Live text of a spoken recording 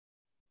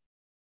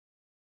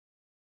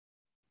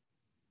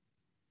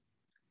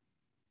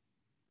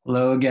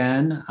Hello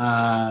again.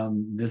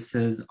 This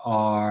is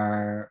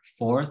our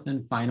fourth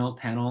and final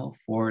panel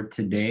for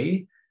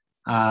today.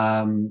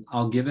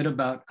 I'll give it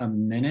about a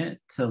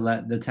minute to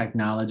let the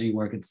technology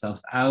work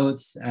itself out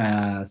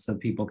so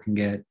people can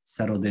get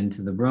settled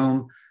into the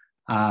room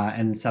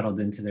and settled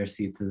into their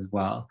seats as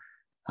well.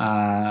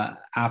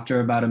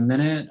 After about a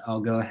minute, I'll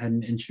go ahead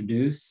and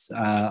introduce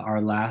our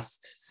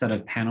last set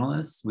of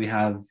panelists. We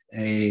have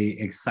an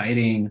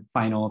exciting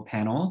final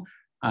panel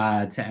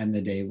to end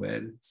the day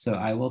with. So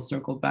I will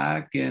circle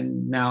back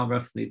in now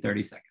roughly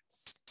 30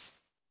 seconds.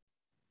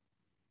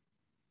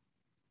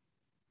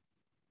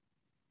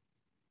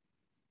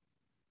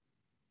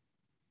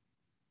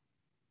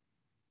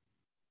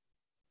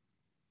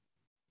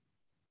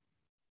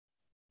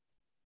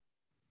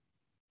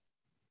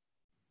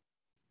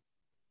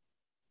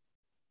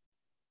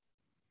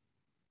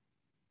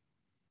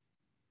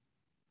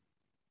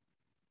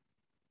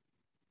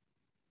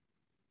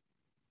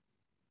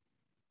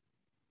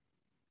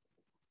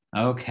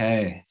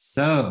 Okay,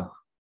 so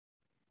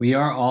we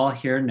are all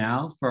here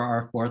now for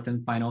our fourth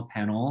and final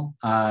panel.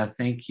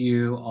 Thank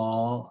you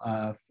all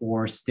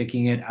for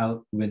sticking it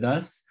out with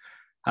us.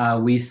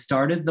 We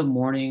started the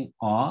morning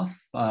off,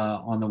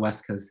 on the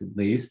West Coast at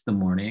least, the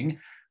morning,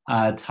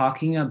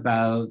 talking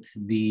about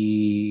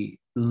the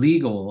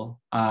legal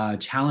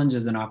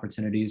challenges and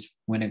opportunities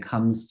when it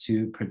comes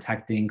to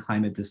protecting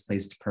climate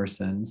displaced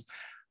persons.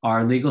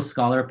 Our legal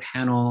scholar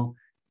panel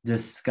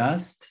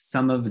discussed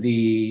some of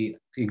the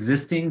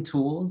existing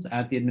tools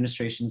at the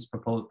administration's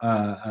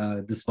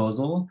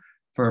disposal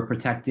for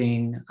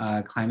protecting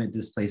climate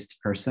displaced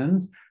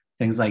persons,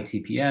 things like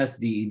TPS,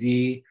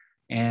 DED,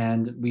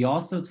 and we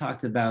also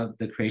talked about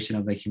the creation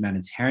of a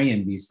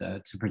humanitarian visa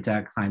to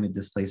protect climate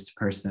displaced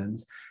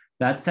persons.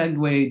 That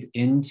segued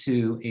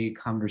into a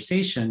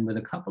conversation with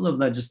a couple of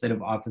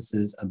legislative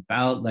offices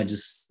about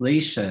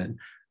legislation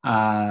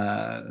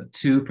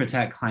to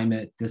protect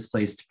climate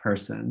displaced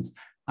persons.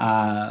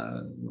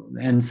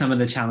 And some of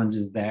the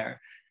challenges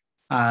there.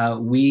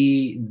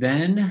 We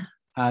then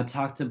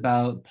talked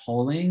about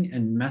polling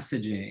and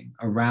messaging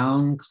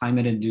around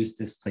climate-induced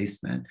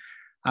displacement.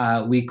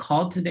 We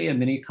called today a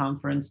mini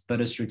conference,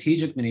 but a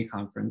strategic mini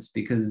conference,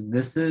 because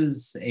this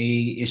is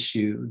an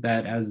issue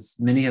that, as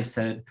many have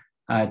said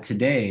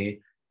today,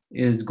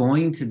 is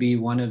going to be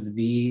one of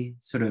the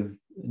sort of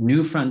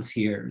new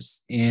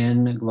frontiers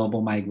in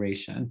global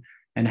migration,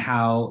 and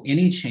how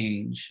any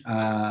change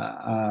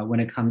when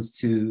it comes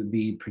to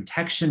the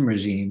protection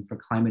regime for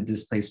climate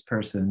displaced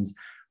persons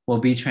will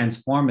be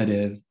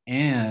transformative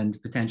and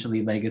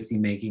potentially legacy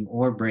making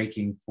or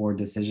breaking for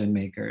decision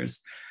makers.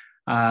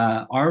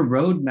 Our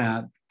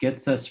roadmap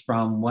gets us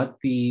from what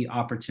the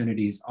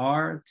opportunities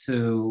are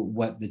to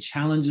what the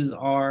challenges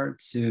are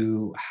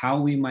to how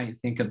we might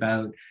think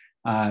about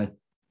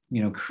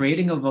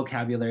creating a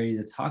vocabulary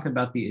to talk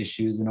about the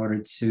issues in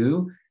order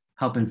to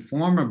help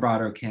inform a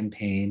broader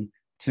campaign,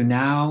 to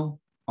now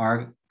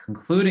our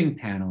concluding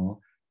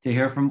panel to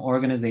hear from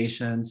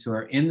organizations who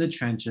are in the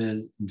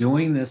trenches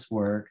doing this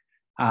work,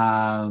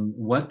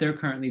 what they're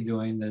currently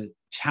doing, the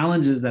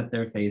challenges that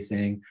they're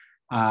facing,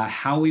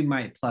 how we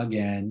might plug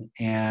in,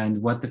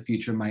 and what the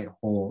future might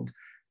hold.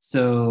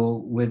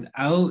 So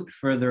without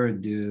further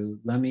ado,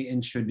 let me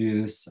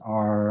introduce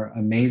our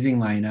amazing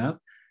lineup,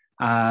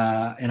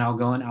 and I'll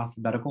go in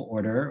alphabetical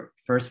order.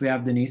 First, we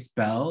have Denise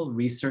Bell,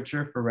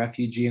 researcher for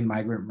refugee and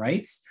migrant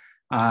rights.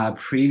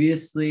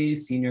 Previously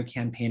senior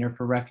campaigner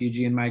for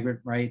refugee and migrant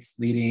rights,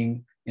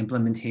 leading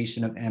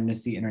implementation of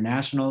Amnesty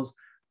International's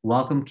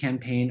Welcome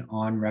Campaign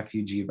on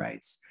Refugee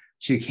Rights.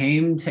 She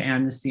came to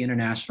Amnesty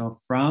International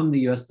from the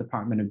US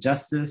Department of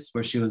Justice,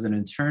 where she was an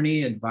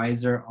attorney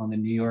advisor on the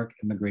New York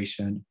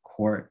Immigration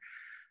Court.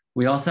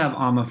 We also have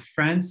Alma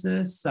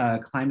Francis,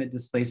 climate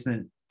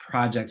displacement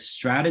project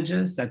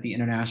strategist at the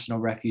International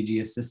Refugee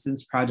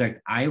Assistance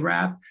Project,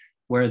 IRAP,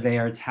 where they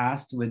are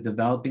tasked with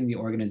developing the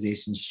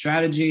organization's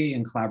strategy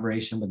in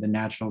collaboration with the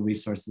Natural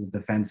Resources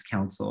Defense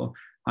Council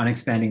on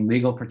expanding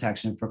legal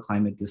protection for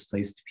climate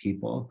displaced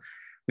people.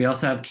 We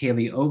also have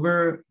Kaylee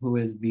Ober, who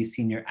is the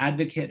senior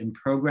advocate and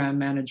program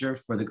manager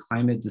for the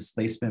Climate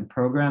Displacement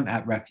Program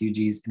at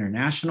Refugees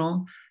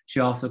International. She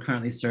also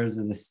currently serves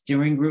as a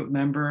steering group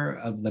member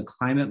of the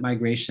Climate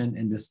Migration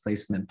and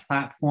Displacement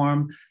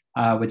Platform,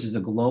 which is a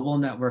global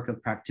network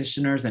of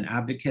practitioners and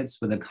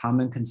advocates with a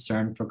common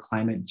concern for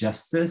climate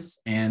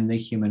justice and the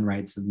human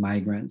rights of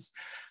migrants.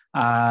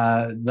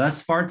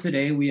 Thus far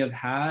today, we have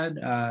had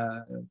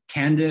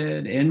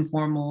candid,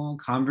 informal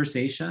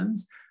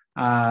conversations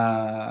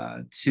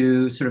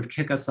to sort of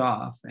kick us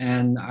off.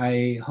 And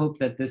I hope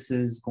that this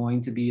is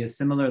going to be a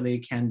similarly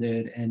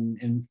candid and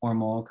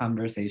informal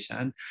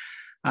conversation.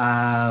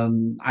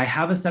 I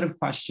have a set of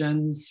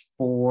questions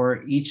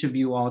for each of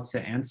you all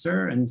to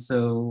answer. And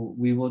so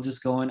we will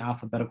just go in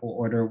alphabetical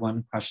order,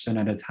 one question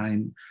at a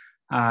time.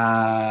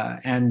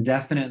 And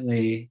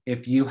definitely,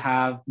 if you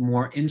have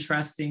more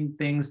interesting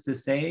things to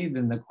say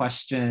than the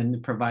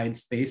question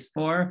provides space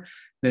for,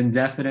 then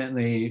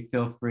definitely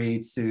feel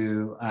free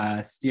to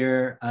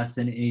steer us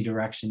in any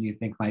direction you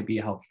think might be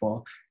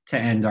helpful to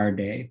end our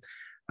day.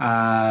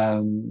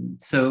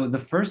 So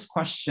the first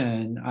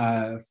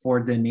question for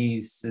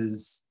Denise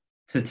is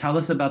to tell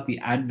us about the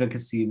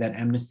advocacy that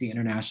Amnesty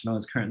International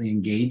is currently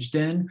engaged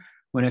in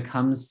when it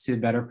comes to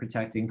better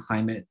protecting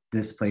climate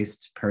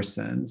displaced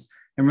persons,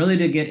 and really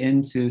to get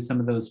into some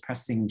of those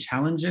pressing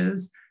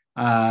challenges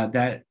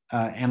that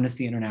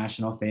Amnesty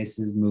International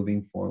faces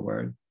moving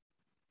forward.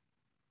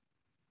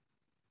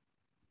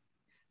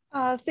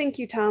 Thank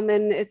you, Tom.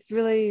 And it's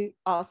really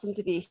awesome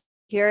to be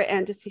here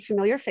and to see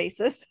familiar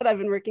faces that I've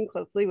been working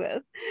closely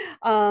with.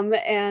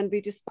 And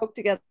we just spoke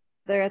together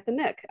at the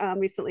NIC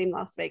recently in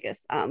Las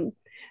Vegas.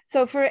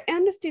 So for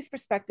Amnesty's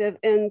perspective,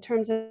 in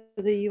terms of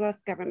the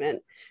US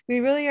government, we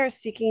really are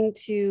seeking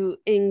to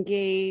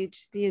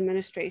engage the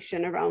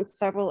administration around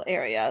several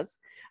areas,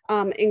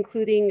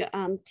 including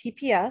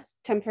TPS,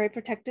 temporary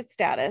protected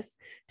status,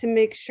 to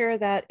make sure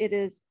that it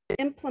is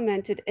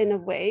implemented in a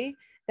way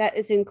that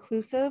is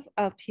inclusive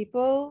of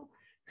people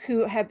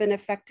who have been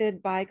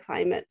affected by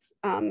climate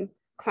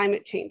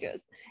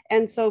changes.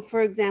 And so,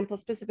 for example,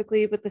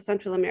 specifically with the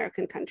Central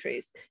American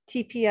countries,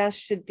 TPS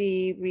should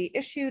be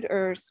reissued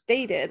or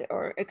stated,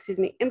 or excuse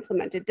me,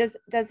 implemented,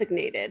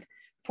 designated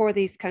for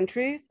these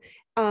countries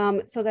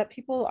so that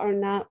people are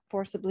not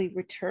forcibly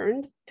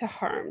returned to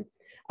harm.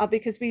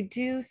 Because we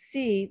do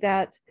see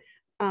that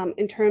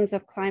in terms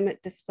of climate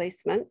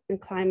displacement and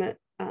climate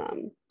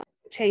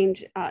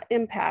change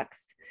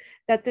impacts,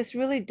 that this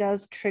really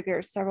does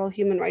trigger several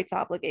human rights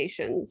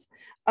obligations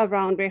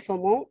around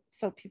refoulement,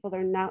 so people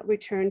are not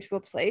returned to a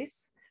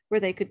place where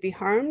they could be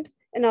harmed,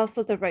 and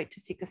also the right to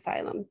seek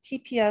asylum.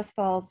 TPS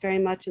falls very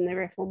much in the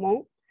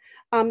refoulement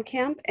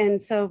camp,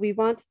 and so we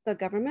want the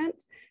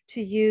government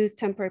to use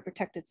temporary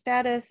protected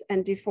status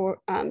and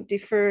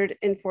deferred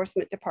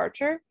enforcement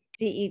departure,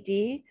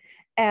 DED,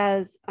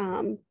 as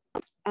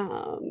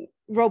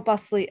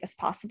robustly as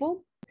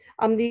possible.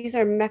 These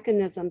are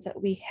mechanisms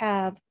that we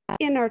have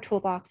in our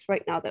toolbox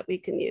right now that we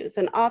can use.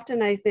 And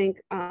often I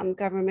think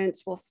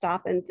governments will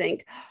stop and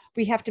think,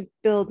 we have to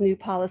build new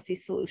policy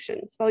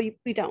solutions. Well,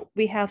 we don't.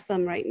 We have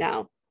some right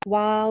now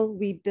while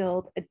we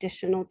build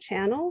additional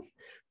channels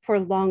for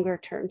longer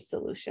term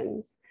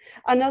solutions.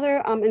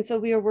 And so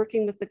we are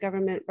working with the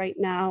government right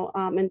now,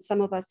 and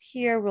some of us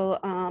here will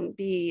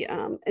be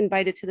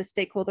invited to the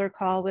stakeholder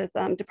call with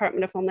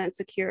Department of Homeland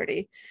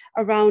Security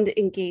around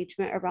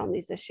engagement around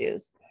these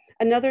issues.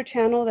 Another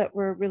channel that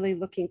we're really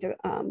looking to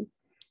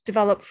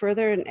develop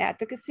further in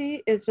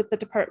advocacy is with the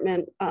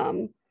department,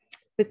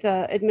 with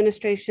the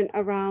administration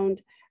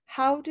around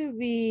how do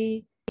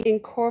we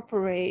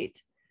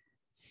incorporate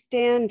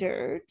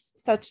standards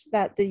such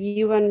that the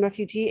UN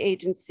Refugee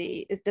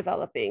Agency is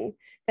developing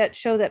that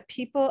show that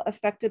people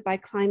affected by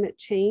climate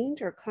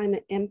change or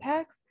climate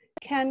impacts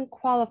can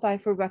qualify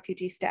for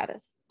refugee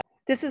status.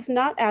 This is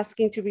not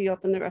asking to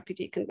reopen the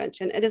Refugee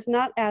Convention. It is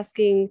not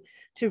asking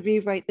to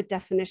rewrite the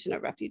definition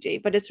of refugee,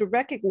 but it's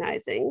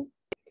recognizing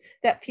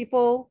that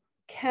people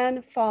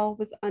can fall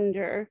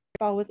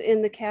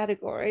within the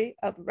category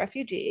of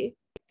refugee,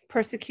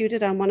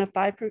 persecuted on one of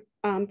 5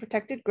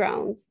 protected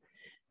grounds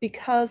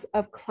because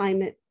of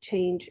climate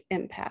change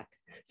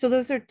impacts. So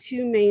those are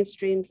 2 main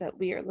streams that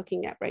we are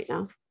looking at right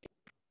now.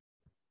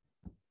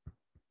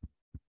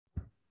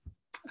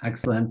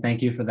 Excellent,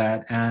 thank you for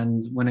that.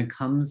 And when it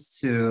comes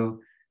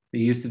to the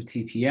use of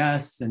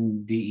TPS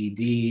and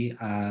DED,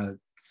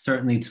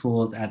 certainly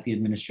tools at the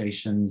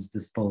administration's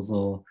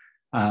disposal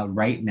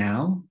right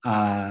now.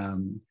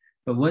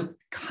 But what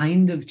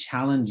kind of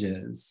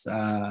challenges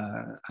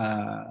have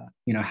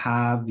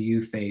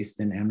you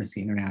faced and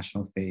Amnesty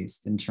International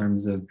faced in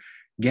terms of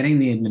getting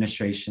the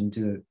administration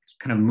to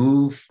kind of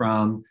move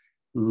from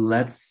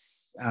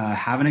let's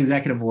have an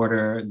executive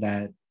order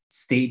that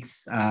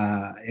states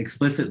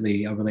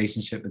explicitly a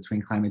relationship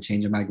between climate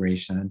change and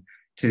migration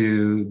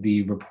to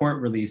the report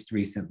released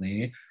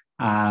recently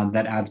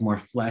that adds more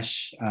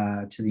flesh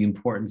to the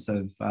importance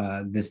of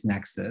this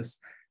nexus,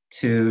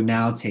 to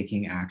now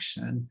taking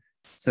action.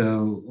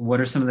 So what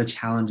are some of the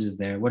challenges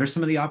there? What are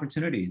some of the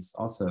opportunities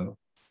also?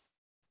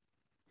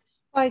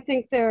 I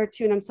think there are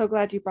 2, and I'm so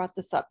glad you brought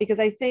this up, because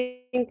I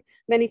think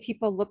many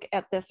people look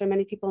at this, or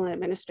many people in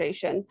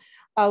administration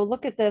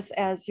look at this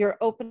as you're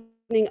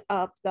opening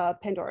up the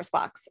Pandora's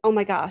box. Oh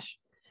my gosh,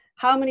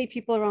 how many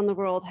people around the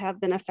world have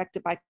been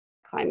affected by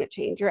climate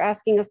change? You're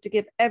asking us to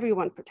give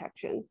everyone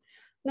protection.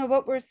 No,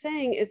 what we're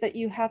saying is that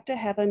you have to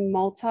have a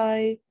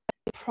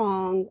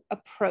multi-pronged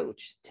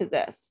approach to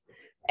this,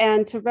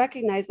 and to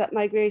recognize that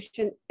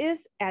migration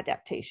is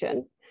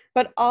adaptation,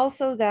 but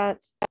also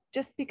that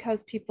just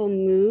because people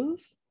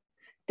move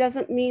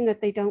doesn't mean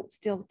that they don't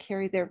still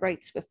carry their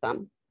rights with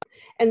them.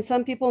 And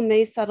some people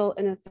may settle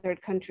in a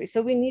 3rd country.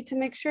 So we need to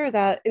make sure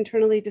that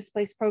internally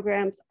displaced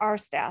programs are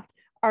staffed,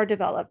 are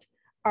developed,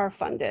 are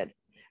funded.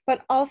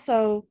 But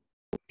also,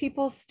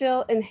 people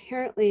still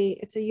inherently,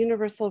 it's a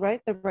universal right,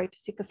 the right to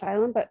seek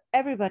asylum, but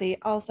everybody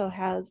also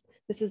has,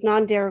 this is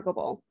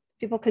non-derogable.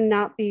 People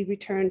cannot be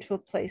returned to a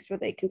place where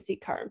they can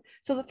seek harm.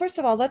 So first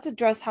of all, let's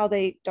address how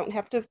they don't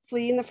have to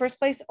flee in the first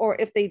place, or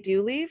if they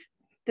do leave,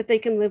 that they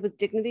can live with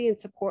dignity and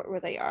support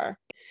where they are.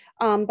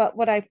 But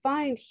what I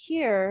find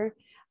here,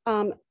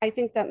 I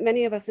think that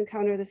many of us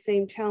encounter the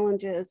same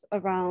challenges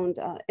around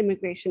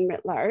immigration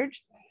writ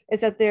large, is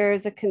that there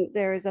is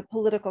a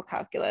political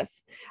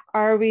calculus.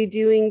 Are we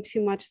doing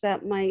too much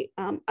that might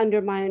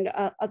undermine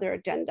other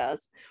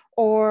agendas,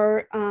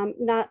 or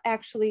not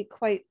actually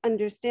quite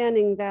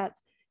understanding that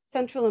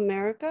Central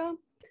America,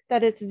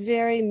 that it's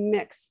very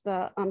mixed,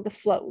 the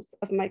flows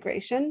of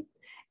migration,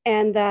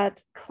 and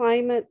that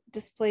climate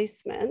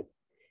displacement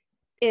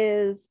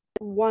is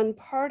one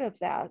part of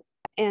that.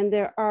 And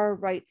there are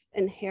rights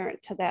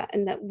inherent to that,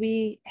 and that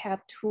we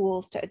have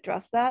tools to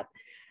address that.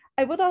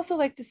 I would also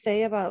like to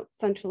say about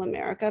Central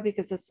America,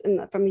 because this,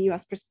 from a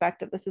US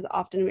perspective, this is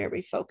often where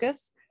we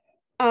focus.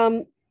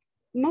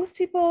 Most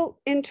people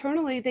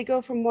internally, they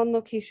go from one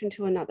location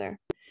to another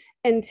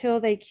until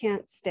they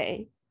can't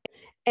stay.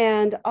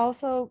 And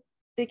also,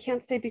 they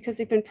can't stay because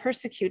they've been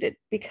persecuted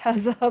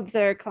because of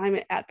their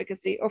climate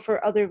advocacy or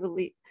for other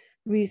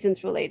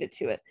reasons related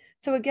to it.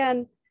 So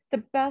again,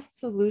 the best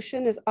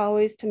solution is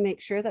always to make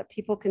sure that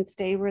people can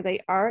stay where they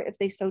are if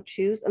they so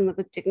choose, and live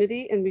with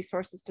dignity and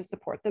resources to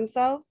support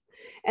themselves.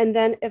 And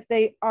then if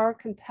they are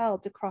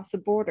compelled to cross a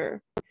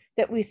border,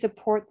 that we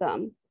support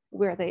them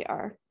where they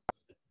are.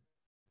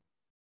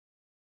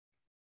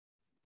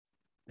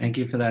 Thank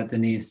you for that,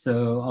 Denise.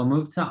 So I'll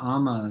move to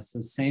Amma.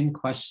 So same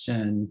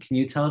question. Can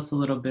you tell us a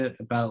little bit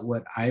about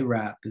what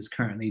IRAP is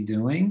currently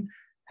doing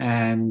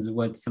and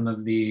what some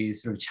of the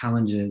sort of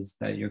challenges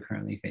that you're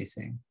currently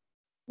facing?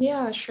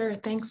 Yeah, sure.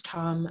 Thanks,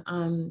 Tom.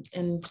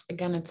 And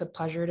again, it's a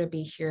pleasure to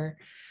be here.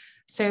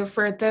 So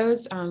for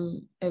those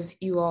of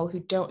you all who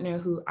don't know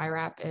who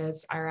IRAP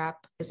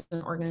is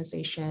an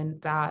organization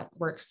that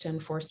works to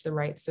enforce the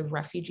rights of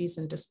refugees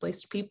and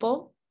displaced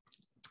people,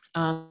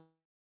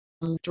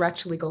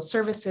 direct legal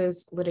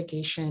services,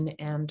 litigation,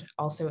 and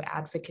also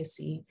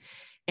advocacy.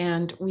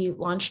 And we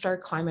launched our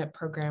climate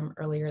program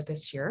earlier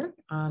this year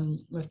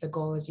with the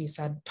goal, as you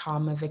said,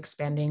 Tom, of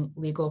expanding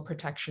legal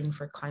protection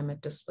for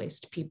climate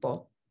displaced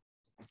people.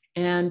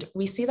 And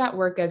we see that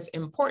work as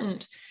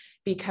important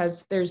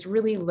because there's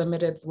really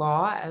limited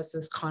law, as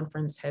this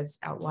conference has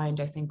outlined,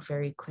 I think,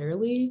 very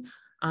clearly,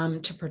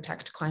 to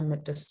protect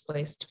climate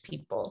displaced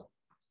people.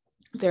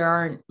 There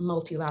aren't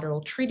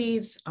multilateral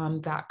treaties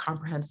that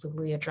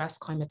comprehensively address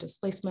climate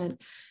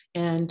displacement.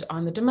 And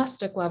on the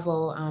domestic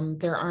level,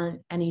 there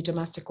aren't any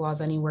domestic laws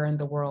anywhere in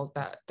the world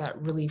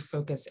that really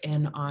focus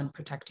in on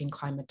protecting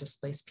climate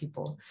displaced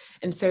people.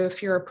 And so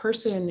if you're a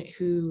person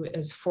who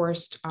is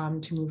forced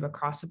to move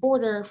across a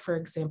border, for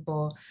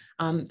example,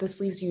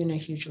 this leaves you in a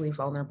hugely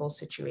vulnerable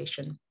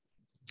situation.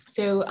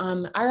 So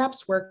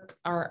IRAP's work,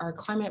 our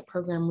climate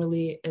program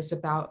really is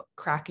about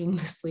cracking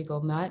this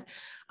legal nut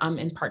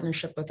in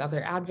partnership with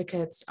other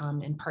advocates,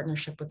 in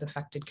partnership with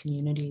affected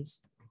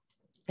communities.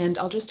 And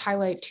I'll just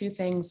highlight two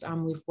things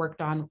we've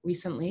worked on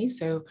recently.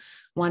 So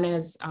one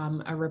is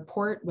a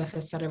report with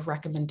a set of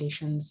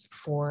recommendations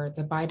for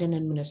the Biden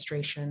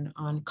administration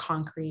on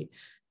concrete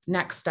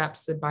next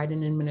steps the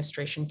Biden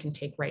administration can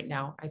take right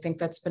now. I think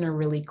that's been a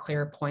really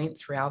clear point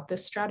throughout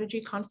this strategy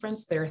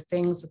conference. There are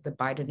things that the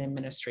Biden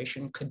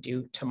administration could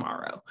do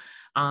tomorrow,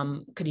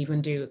 could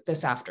even do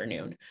this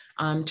afternoon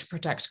to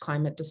protect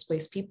climate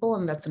displaced people,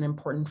 and that's an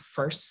important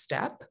first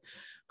step.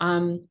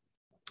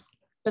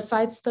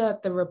 Besides the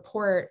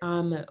report,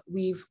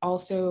 we've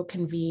also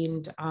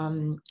convened,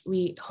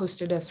 we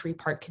hosted a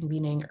 3-part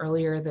convening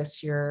earlier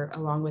this year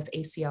along with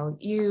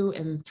ACLU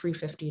and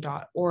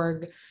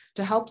 350.org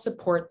to help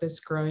support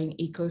this growing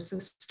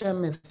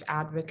ecosystem of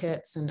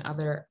advocates and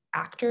other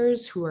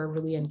actors who are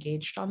really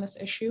engaged on this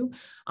issue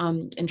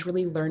and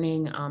really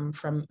learning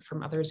from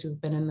others who've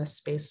been in this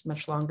space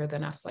much longer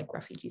than us, like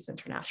Refugees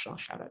International.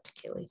 Shout out to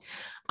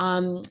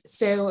Kaylee.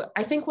 So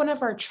I think one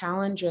of our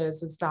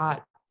challenges is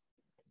that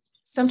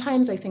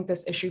sometimes I think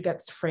this issue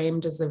gets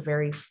framed as a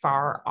very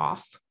far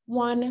off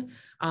one,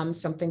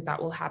 something that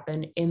will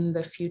happen in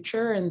the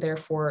future, and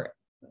therefore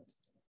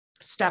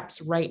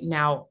steps right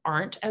now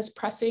aren't as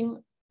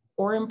pressing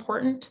or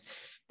important.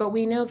 But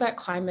we know that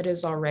climate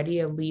is already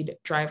a lead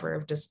driver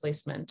of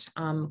displacement.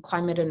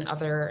 Climate and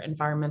other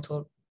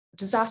environmental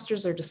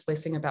disasters are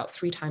displacing about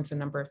 3 times the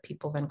number of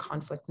people than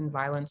conflict and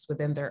violence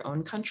within their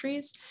own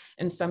countries.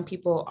 And some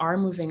people are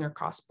moving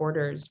across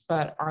borders,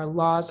 but our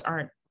laws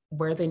aren't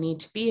where they need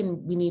to be,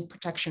 and we need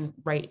protection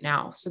right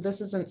now. So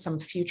this isn't some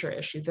future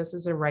issue. This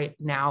is a right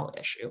now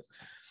issue.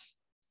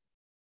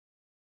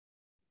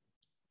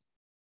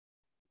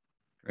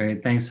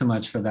 Great, thanks so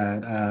much for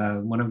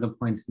that. One of the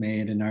points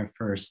made in our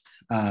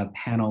first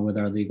panel with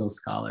our legal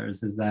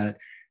scholars is that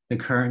the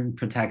current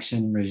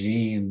protection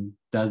regime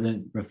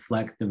doesn't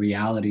reflect the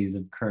realities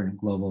of current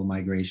global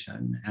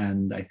migration.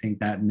 And I think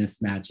that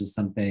mismatch is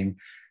something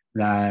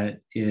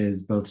that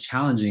is both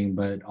challenging,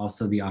 but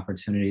also the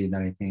opportunity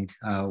that I think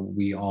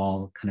we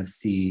all kind of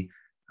see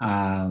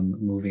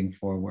moving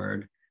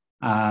forward.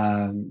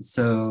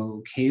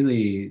 So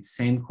Kaylee,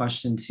 same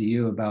question to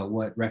you about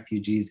what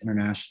Refugees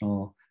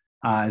International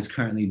is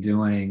currently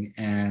doing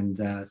and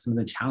some of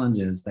the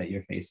challenges that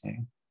you're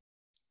facing.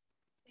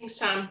 Thanks,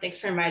 Tom. Thanks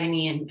for inviting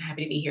me, and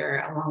happy to be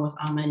here along with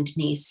Amma and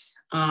Denise.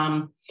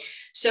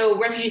 So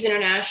Refugees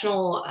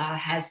International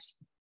has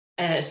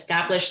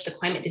established the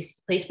climate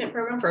displacement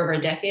program for over a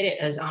decade,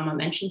 as Amma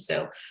mentioned.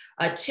 So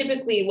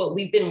typically what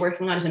we've been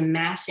working on is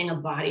amassing a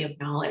body of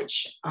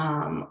knowledge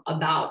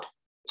about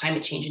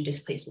climate change and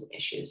displacement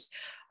issues.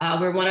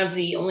 We're one of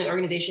the only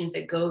organizations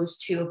that goes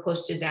to a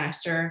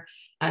post-disaster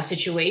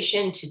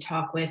situation to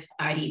talk with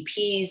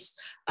IDPs,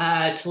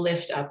 to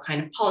lift up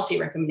kind of policy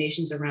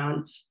recommendations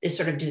around this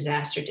sort of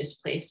disaster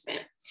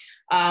displacement.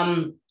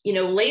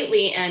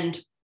 Lately, and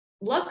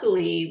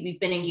luckily, we've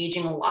been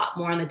engaging a lot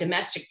more on the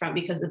domestic front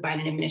because the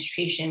Biden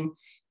administration,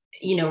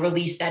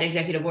 released that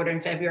executive order in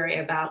February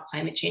about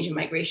climate change and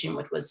migration,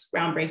 which was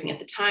groundbreaking at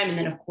the time. And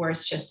then, of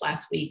course, just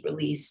last week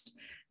released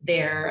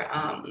their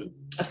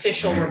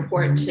official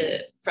report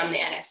from the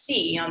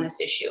NSC on this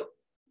issue.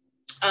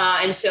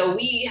 And so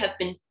we have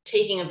been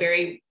taking a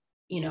very,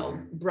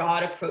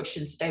 broad approach to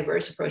this,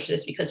 diverse approach to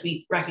this, because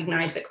we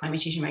recognize that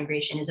climate change and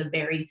migration is a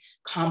very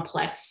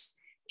complex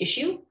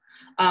issue.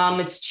 So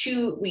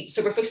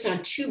we're focusing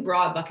on two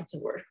broad buckets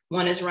of work.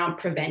 One is around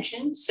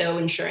prevention, so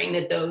ensuring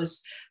that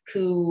those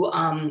who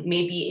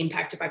may be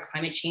impacted by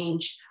climate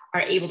change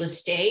are able to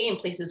stay in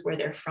places where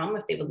they're from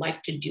if they would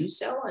like to do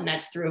so. And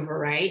that's through a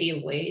variety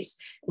of ways,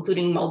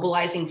 including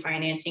mobilizing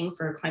financing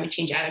for climate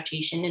change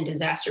adaptation and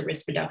disaster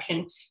risk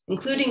reduction,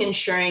 including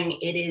ensuring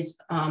it is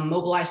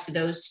mobilized to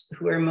those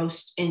who are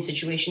most in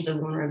situations of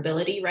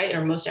vulnerability, right,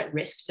 or most at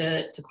risk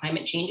to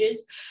climate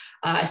changes,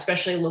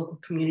 especially local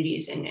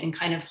communities, and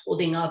kind of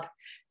holding up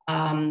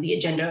the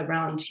agenda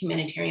around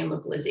humanitarian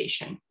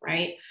localization,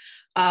 right?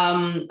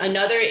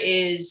 Another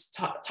is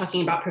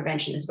talking about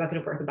prevention, this bucket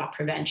of work about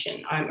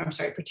prevention,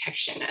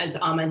 protection, as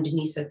Amma and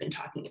Denise have been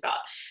talking about,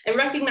 and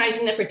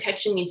recognizing that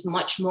protection means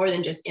much more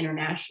than just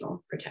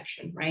international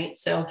protection, right?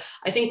 So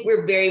I think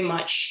we're very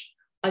much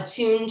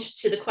attuned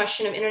to the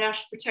question of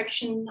international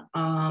protection,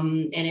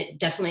 and it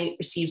definitely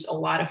receives a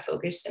lot of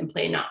focus and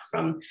play, not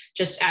from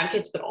just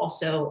advocates, but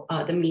also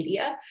the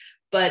media.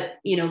 But,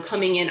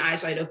 coming in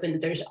eyes wide open,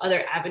 that there's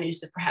other avenues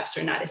that perhaps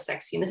are not as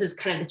sexy. And this is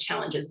kind of the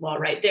challenge as well,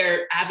 right? There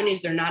are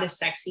avenues that are not as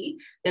sexy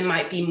that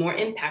might be more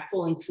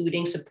impactful,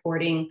 including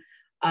supporting,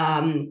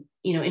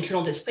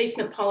 internal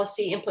displacement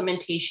policy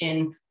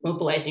implementation,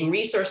 mobilizing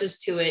resources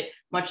to it,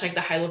 much like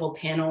the high-level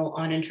panel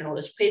on internal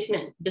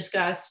displacement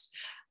discussed.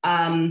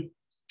 Even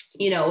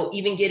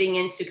getting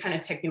into kind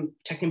of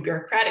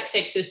techno-bureaucratic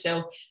fixes.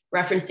 So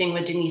referencing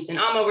what Denise and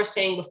Amma were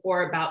saying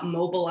before about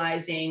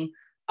mobilizing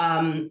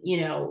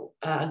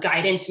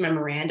guidance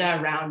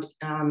memoranda around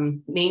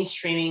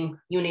mainstreaming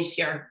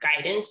UNHCR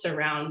guidance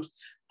around,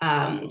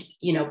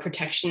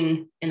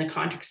 protection in the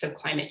context of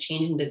climate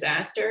change and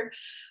disaster,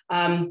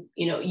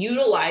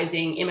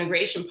 utilizing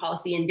immigration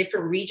policy in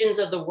different regions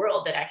of the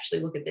world that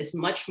actually look at this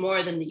much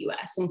more than the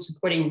US, and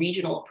supporting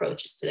regional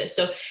approaches to this.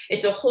 So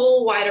it's a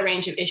whole wider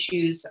range of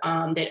issues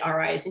that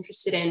RI is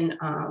interested in,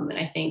 and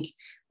I think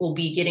we'll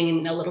be getting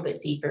in a little bit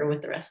deeper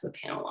with the rest of the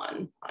panel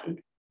on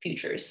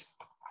futures.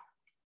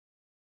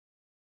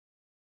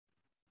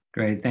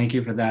 Great, thank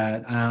you for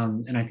that.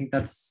 And I think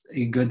that's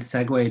a good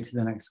segue to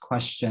the next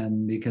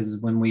question, because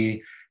when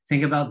we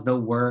think about the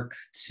work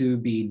to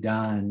be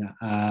done,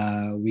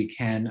 we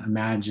can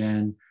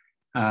imagine,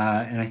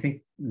 and I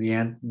think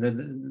the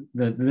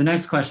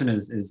next question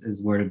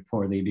is worded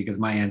poorly, because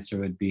my answer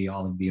would be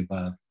all of the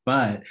above.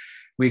 But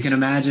we can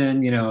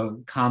imagine,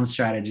 comms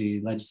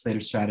strategy,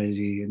 legislative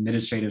strategy,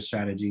 administrative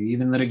strategy,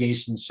 even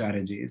litigation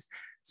strategies.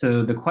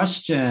 So the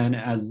question,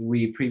 as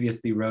we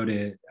previously wrote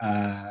it,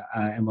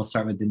 and we'll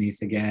start with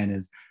Denise again,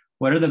 is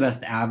what are the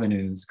best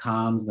avenues,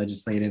 comms,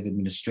 legislative,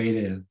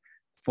 administrative,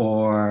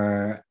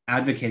 for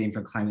advocating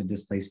for climate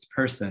displaced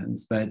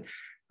persons? But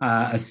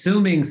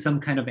assuming some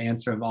kind of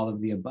answer of all of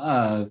the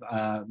above,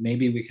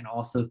 maybe we can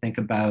also think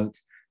about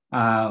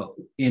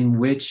in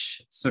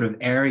which sort of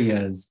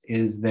areas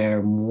is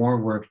there more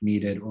work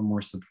needed or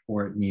more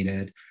support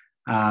needed?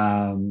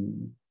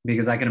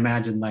 Because I can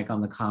imagine, like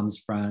on the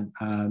comms front,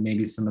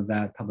 maybe some of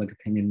that public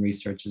opinion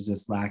research is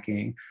just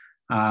lacking.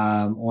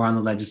 Or on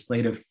the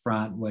legislative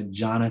front, what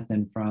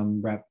Jonathan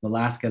from Rep.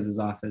 Velasquez's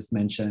office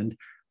mentioned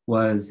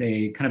was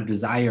a kind of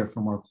desire for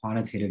more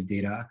quantitative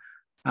data.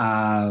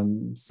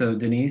 So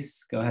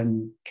Denise, go ahead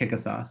and kick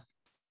us off.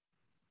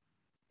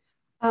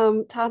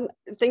 Tom,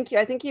 thank you.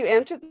 I think you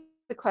answered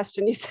the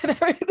question. You said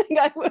everything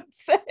I would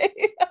say.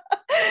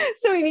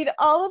 So we need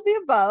all of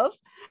the above.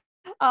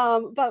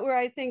 But where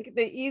I think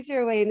the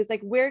easier way is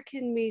like, where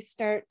can we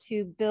start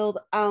to build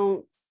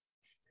out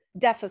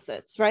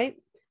deficits, right?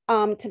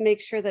 To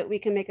make sure that we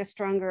can make a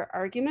stronger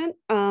argument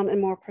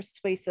and more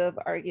persuasive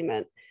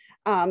argument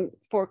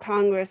for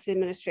Congress, the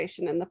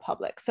administration, and the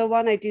public. So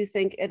one, I do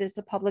think it is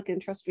a public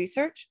interest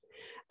research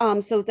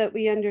so that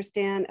we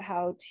understand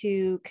how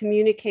to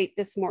communicate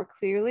this more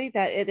clearly,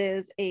 that it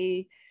is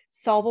a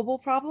solvable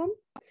problem.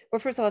 Well,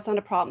 first of all, it's not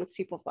a problem, it's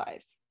people's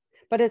lives,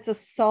 but it's a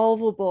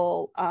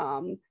solvable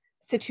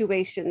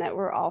situation that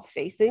we're all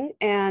facing.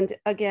 And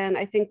again,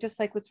 I think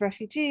just like with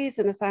refugees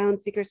and asylum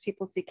seekers,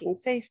 people seeking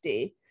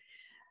safety,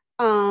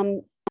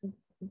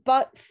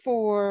 but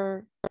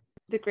for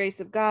the grace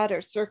of God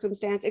or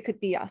circumstance, it could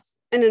be us.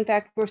 And in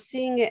fact, we're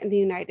seeing it in the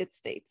United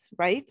States,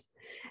 right?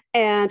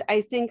 And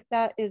I think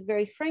that is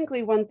very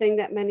frankly one thing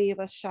that many of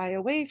us shy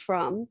away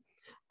from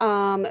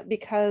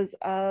because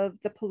of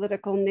the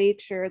political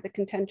nature, the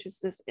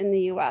contentiousness in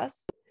the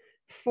US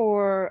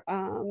for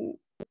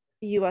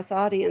US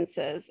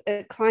audiences.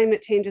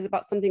 Climate change is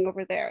about something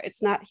over there.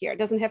 It's not here. It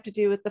doesn't have to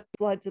do with the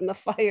floods and the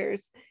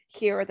fires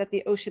here or that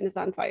the ocean is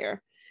on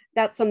fire.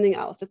 That's something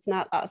else. It's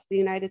not us. The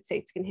United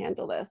States can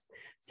handle this.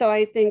 So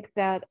I think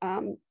that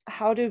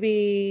how do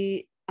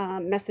we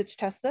message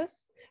test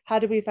this? How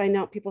do we find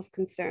out people's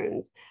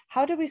concerns?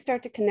 How do we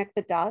start to connect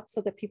the dots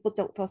so that people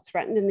don't feel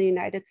threatened in the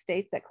United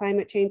States that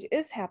climate change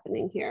is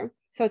happening here?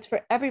 So it's for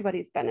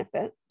everybody's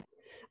benefit,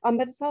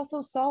 but it's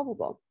also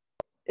solvable.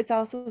 It's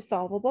also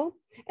solvable,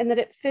 and that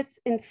it fits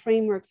in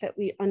frameworks that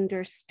we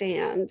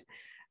understand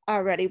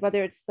already,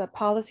 whether it's the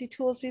policy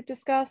tools we've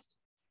discussed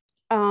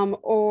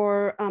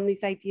or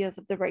these ideas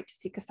of the right to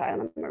seek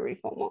asylum or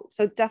refoulement.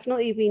 So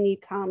definitely we need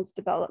comms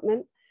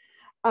development,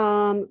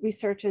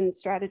 research and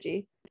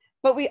strategy.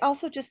 But we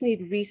also just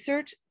need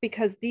research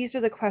because these are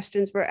the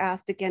questions we're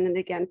asked again and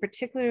again,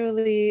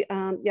 particularly,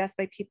 yes,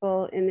 by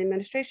people in the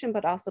administration,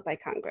 but also by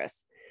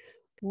Congress.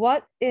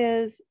 What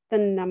is the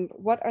number?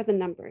 What are the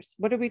numbers?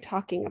 What are we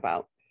talking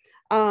about?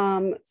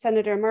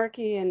 Senator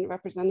Markey and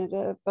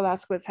Representative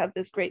Velasquez have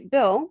this great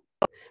bill,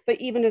 but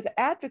even as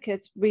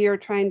advocates, we are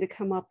trying to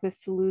come up with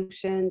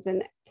solutions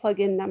and plug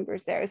in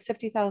numbers there. Is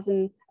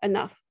 50,000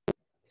 enough?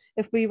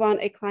 If we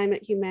want a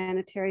climate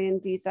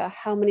humanitarian visa,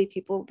 how many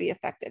people will be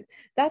affected?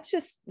 That's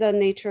just the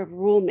nature of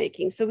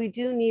rulemaking. So we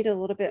do need a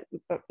little bit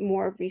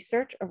more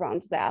research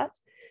around that.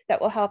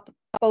 That will help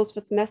both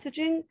with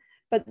messaging,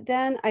 but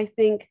then I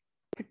think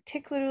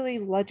particularly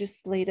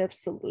legislative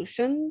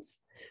solutions,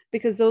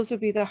 because those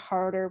would be the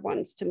harder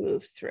ones to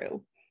move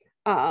through.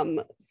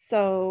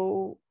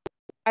 So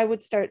I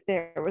would start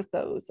there with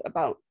those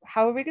about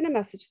how are we going to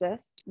message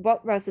this,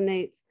 what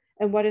resonates,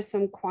 and what is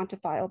some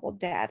quantifiable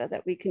data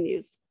that we can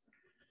use.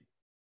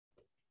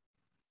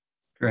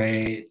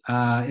 Great.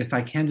 If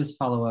I can just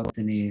follow up,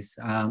 Denise,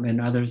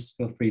 and others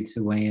feel free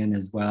to weigh in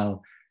as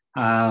well.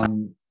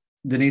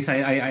 Denise,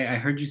 I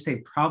heard you say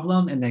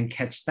problem and then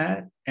catch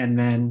that. And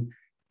then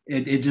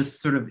it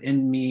just sort of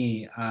in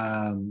me,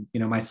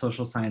 my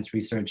social science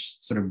research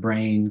sort of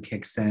brain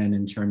kicks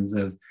in terms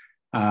of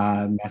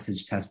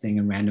message testing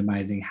and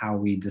randomizing how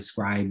we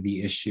describe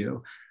the issue.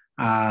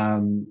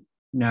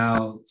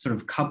 Now, sort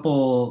of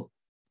couple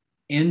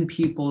in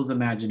people's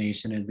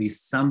imagination, at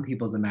least some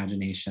people's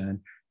imagination,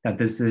 that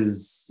this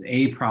is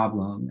a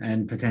problem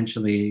and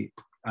potentially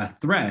a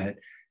threat.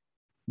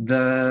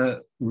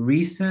 The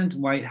recent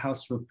White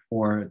House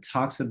report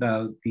talks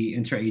about the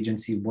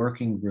interagency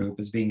working group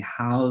as being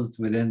housed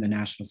within the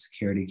National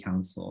Security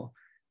Council.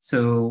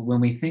 So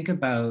when we think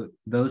about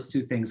those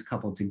two things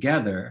coupled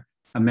together,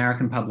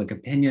 American public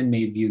opinion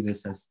may view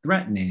this as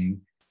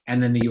threatening,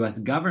 and then the US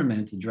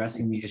government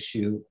addressing the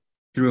issue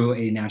through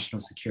a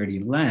national security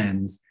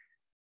lens.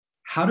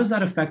 How does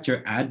that affect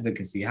your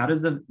advocacy? How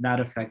does that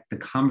affect the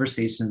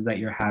conversations that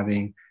you're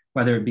having,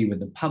 whether it be with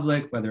the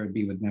public, whether it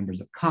be with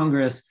members of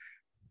Congress?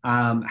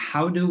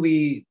 How do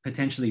we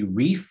potentially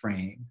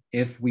reframe,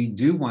 if we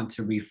do want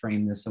to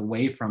reframe this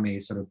away from a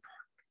sort of,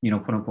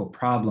 quote unquote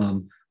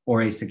problem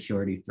or a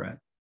security threat?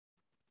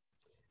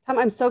 Tom,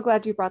 I'm so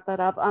glad you brought that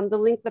up. The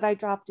link that I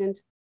dropped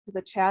into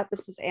the chat,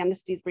 this is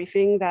Amnesty's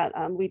briefing that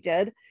we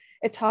did.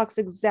 It talks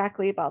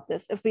exactly about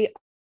this. If we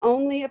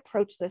only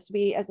approach this,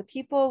 we as a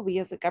people, we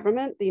as a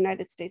government, the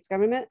United States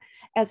government,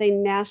 as a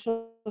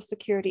national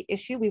security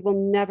issue, we will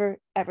never,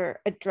 ever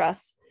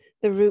address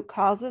the root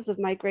causes of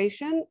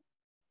migration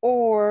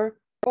or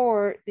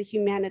the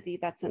humanity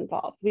that's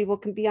involved. We will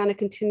be on a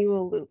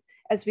continual loop,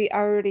 as we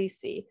already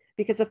see,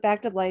 because the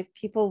fact of life,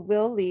 people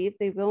will leave,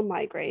 they will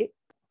migrate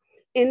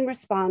in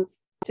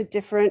response to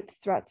different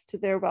threats to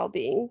their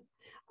well-being.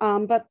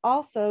 But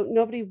also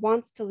nobody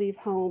wants to leave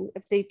home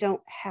if they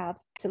don't have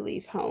to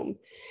leave home.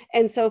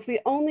 And so if we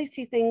only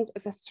see things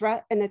as a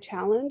threat and a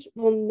challenge,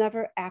 we'll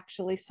never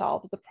actually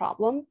solve the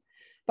problem.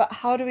 But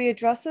how do we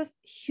address this?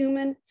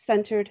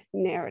 Human-centered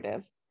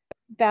narrative,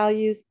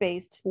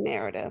 values-based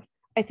narrative.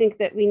 I think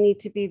that we need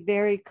to be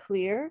very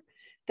clear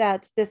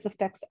that this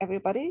affects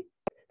everybody,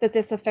 that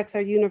this affects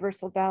our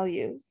universal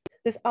values.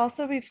 This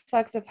also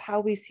reflects of how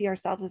we see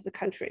ourselves as a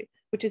country,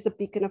 which is a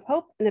beacon of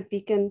hope and a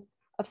beacon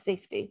of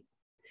safety.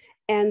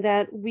 And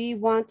that we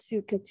want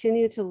to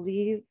continue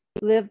to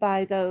live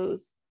by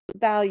those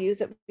values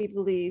that we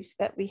believe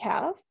that we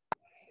have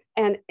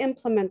and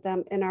implement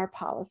them in our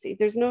policy.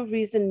 There's no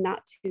reason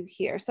not to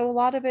here. So a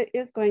lot of it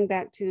is going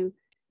back to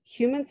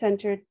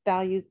human-centered,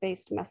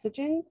 values-based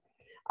messaging.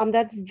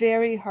 That's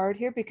very hard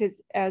here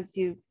because, as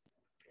you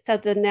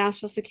said, the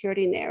national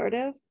security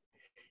narrative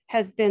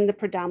has been the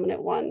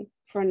predominant one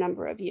for a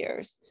number of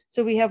years.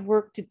 So we have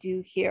work to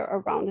do here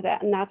around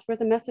that. And that's where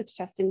the message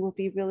testing will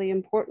be really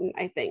important,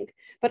 I think,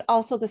 but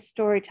also the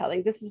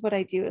storytelling. This is what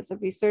I do as a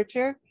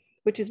researcher.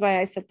 which is why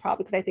I said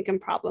problem, because I think in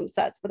problem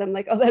sets, but I'm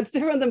like, oh, that's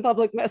different than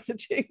public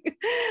messaging.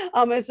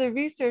 As a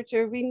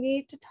researcher, we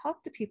need to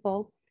talk to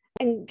people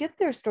and get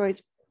their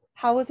stories.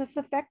 How is this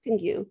affecting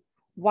you?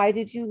 Why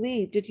did you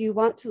leave? Did you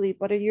want to leave?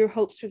 What are your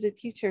hopes for the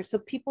future? So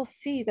people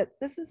see that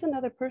this is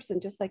another person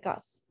just like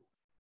us.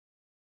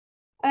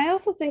 And I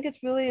also think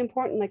it's really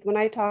important, like when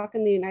I talk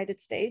in the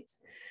United States,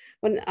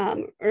 when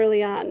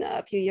early on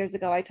a few years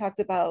ago, I talked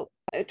about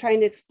trying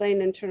to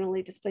explain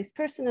internally displaced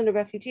person and a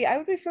refugee, I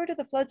would refer to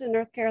the floods in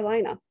North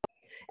Carolina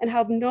and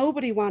how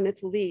nobody wanted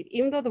to leave,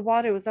 even though the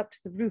water was up to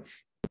the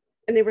roof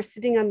and they were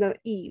sitting on the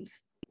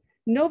eaves.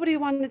 Nobody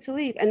wanted to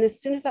leave. And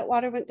as soon as that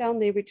water went down,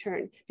 they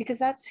returned, because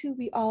that's who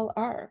we all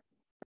are.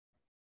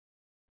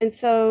 And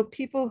so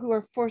people who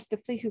are forced to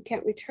flee, who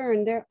can't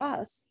return, they're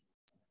us,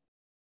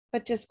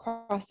 but just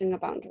crossing a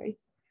boundary.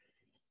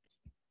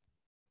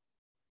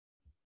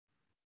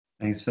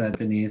 Thanks for that,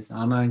 Denise.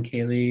 Amma and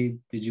Kaylee,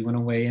 did you want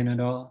to weigh in at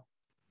all?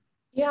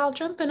 Yeah, I'll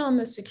jump in on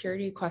the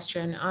security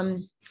question.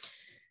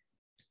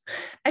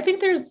 I think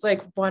there's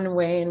like one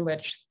way in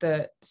which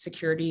the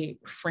security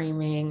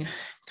framing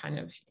kind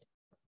of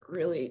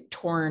really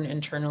torn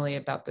internally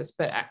about this,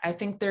 but I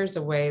think there's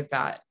a way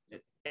that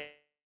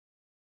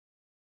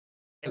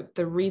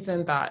the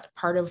reason that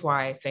part of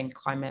why I think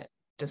climate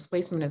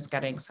displacement is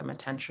getting some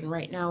attention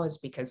right now is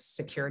because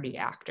security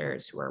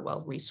actors who are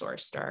well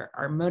resourced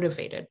are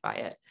motivated by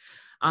it.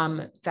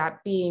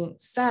 That being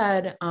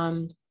said,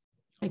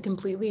 I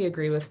completely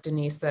agree with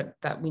Denise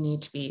that we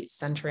need to be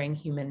centering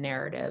human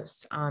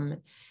narratives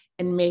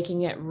and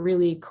making it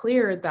really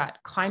clear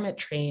that climate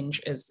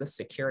change is the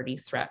security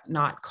threat,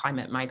 not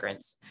climate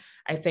migrants.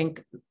 I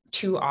think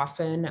too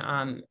often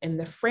in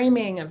the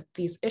framing of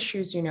these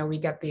issues, we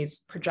get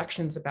these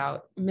projections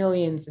about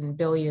millions and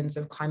billions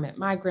of climate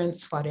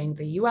migrants flooding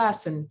the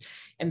US, and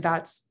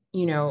that's,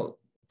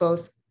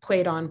 both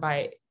played on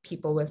by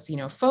people with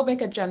xenophobic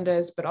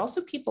agendas, but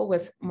also people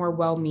with more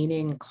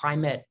well-meaning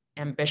climate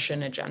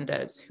ambition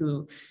agendas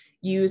who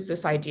use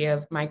this idea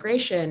of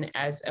migration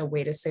as a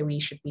way to say we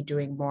should be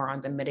doing more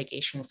on the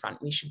mitigation front.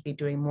 We should be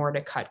doing more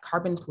to cut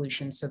carbon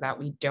pollution so that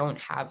we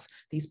don't have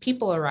these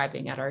people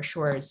arriving at our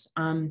shores.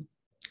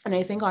 And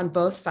I think on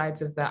both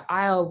sides of the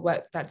aisle,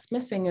 what that's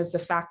missing is the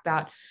fact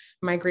that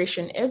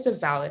migration is a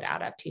valid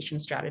adaptation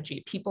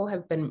strategy. People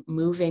have been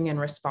moving in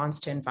response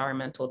to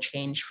environmental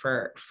change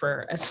for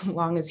as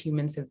long as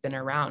humans have been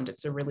around.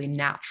 It's a really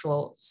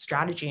natural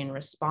strategy and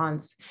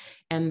response.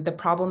 And the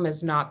problem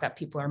is not that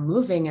people are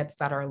moving, it's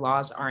that our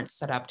laws aren't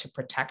set up to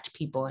protect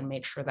people and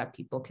make sure that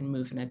people can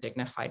move in a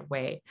dignified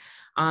way.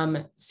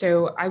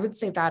 So I would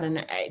say that, and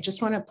I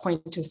just want to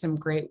point to some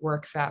great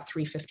work that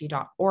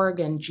 350.org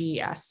and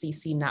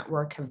GSCC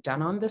Network have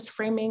done on this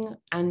framing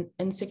and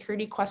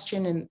security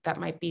question, and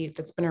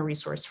that's been a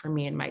resource for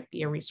me and might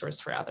be a resource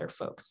for other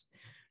folks.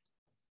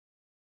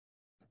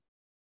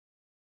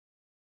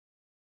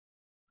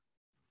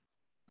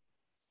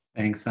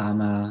 Thanks,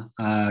 Amma.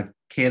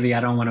 Kaylee, I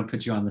don't want to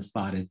put you on the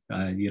spot if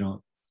you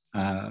don't.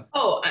 I'm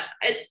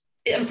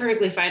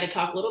perfectly fine to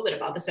talk a little bit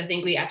about this. I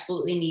think we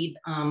absolutely need,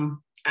 I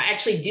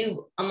actually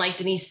do, unlike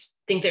Denise,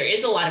 think there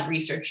is a lot of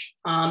research.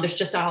 There's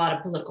just not a lot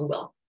of political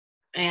will.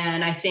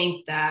 And I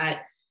think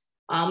that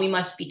we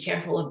must be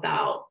careful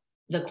about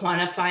the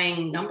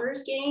quantifying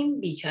numbers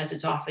game, because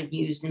it's often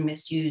used and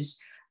misused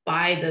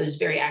by those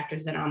very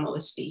actors that Amma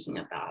was speaking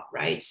about,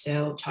 right?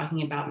 So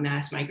talking about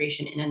mass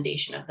migration,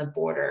 inundation of the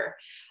border,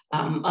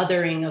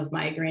 othering of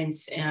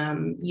migrants,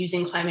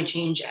 using climate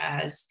change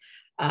as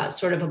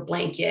sort of a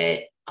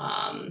blanket,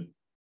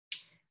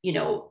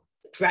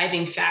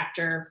 driving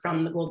factor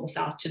from the global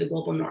south to the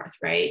global north,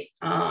 right?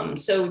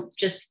 So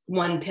just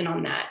one pin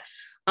on that.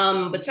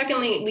 But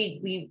secondly,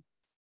 we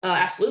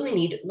absolutely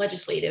need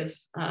legislative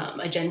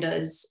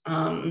agendas,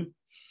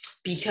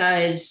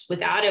 because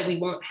without it, we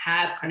won't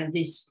have kind of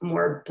these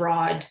more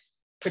broad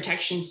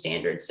protection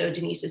standards. So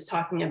Denise is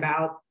talking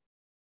about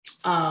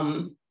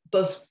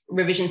both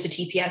revisions to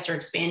TPS or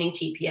expanding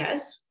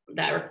TPS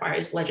that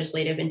requires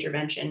legislative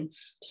intervention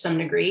to some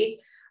degree.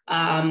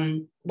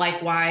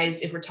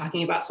 Likewise, if we're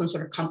talking about some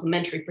sort of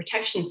complementary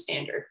protection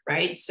standard,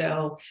 right?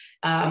 So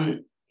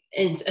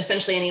it's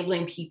essentially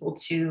enabling people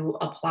to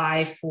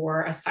apply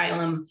for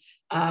asylum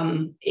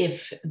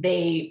if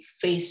they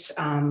face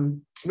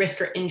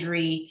risk or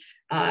injury,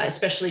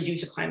 especially due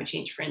to climate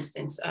change, for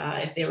instance,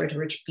 if they were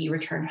to be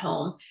returned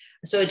home.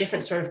 So a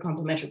different sort of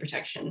complementary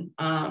protection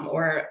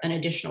or an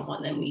additional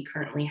one than we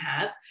currently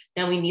have,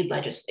 then we need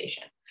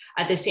legislation.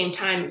 At the same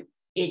time,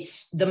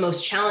 it's the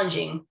most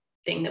challenging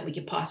thing that we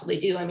could possibly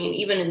do. I mean,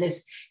 even in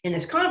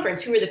this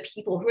conference, who are the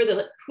people, who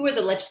are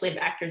the legislative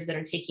actors that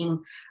are taking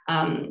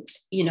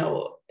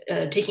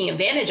taking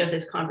advantage of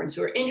this conference,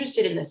 who are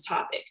interested in this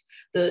topic?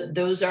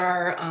 Those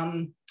are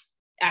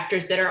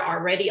actors that are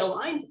already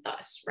aligned with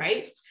us,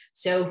 right?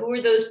 So who are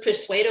those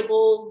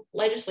persuadable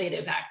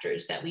legislative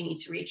actors that we need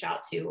to reach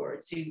out to, or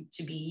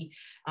to be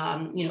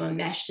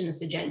enmeshed in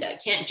this agenda?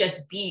 It can't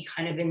just be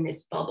kind of in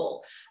this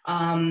bubble.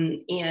 And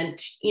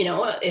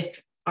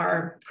if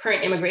our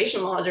current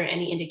immigration laws are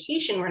any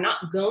indication, we're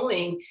not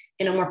going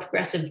in a more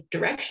progressive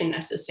direction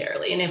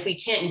necessarily. And if we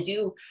can't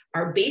do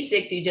our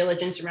basic due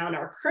diligence around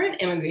our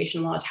current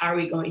immigration laws, how are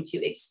we going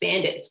to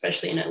expand it,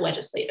 especially in a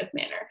legislative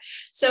manner?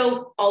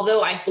 So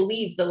although I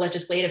believe the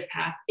legislative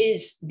path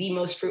is the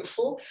most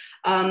fruitful,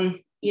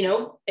 you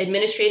know,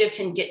 administrative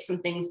can get some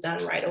things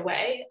done right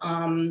away.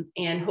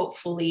 And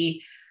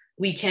hopefully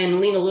we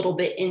can lean a little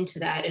bit into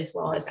that as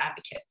well as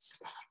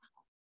advocates.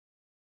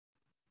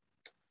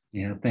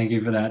 Yeah, thank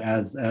you for that.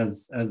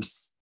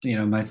 As you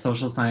know, my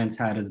social science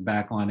hat is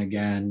back on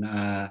again.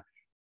 A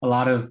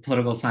lot of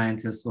political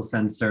scientists will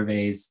send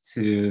surveys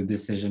to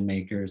decision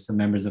makers. So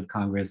members of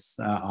Congress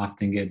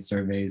often get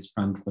surveys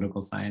from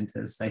political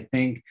scientists. I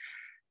think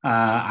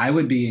I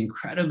would be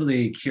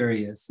incredibly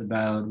curious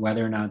about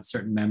whether or not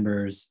certain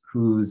members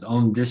whose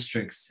own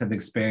districts have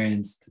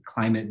experienced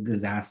climate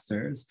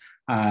disasters,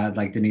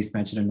 like Denise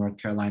mentioned in North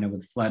Carolina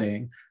with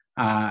flooding,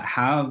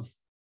 have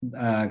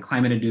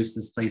climate-induced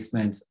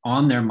displacement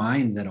on their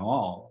minds at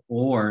all,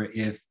 or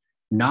if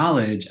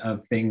knowledge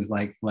of things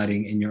like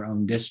flooding in your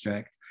own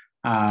district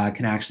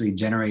can actually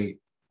generate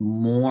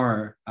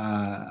more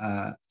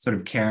sort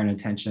of care and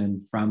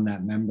attention from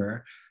that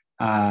member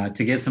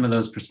to get some of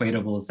those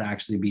persuadables to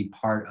actually be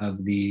part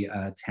of the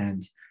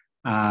tent.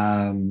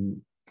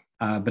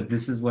 But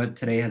this is what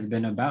today has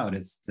been about.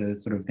 It's to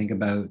sort of think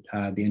about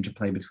the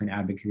interplay between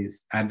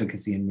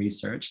advocacy and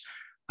research,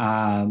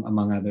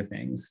 among other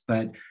things.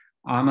 But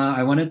Amma,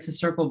 I wanted to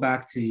circle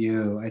back to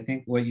you. I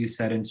think what you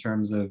said in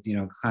terms of, you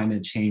know,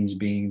 climate change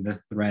being the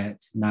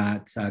threat,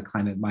 not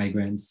climate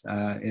migrants,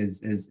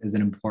 is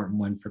an important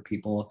one for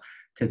people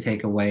to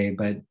take away.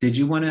 But did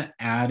you want to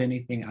add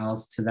anything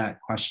else to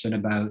that question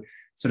about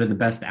sort of the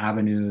best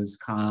avenues,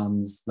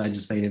 comms,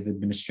 legislative,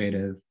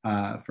 administrative,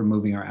 for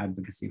moving our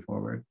advocacy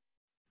forward?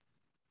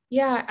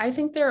 Yeah, I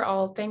think they're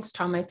all, thanks,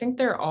 Tom. I think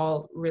they're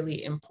all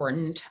really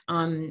important.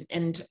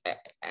 And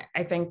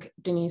I think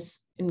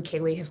Denise and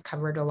Kaylee have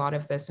covered a lot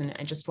of this, and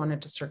I just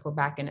wanted to circle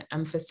back and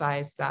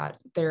emphasize that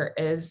there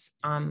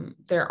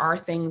are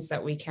things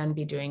that we can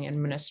be doing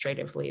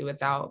administratively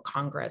without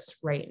Congress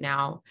right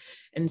now.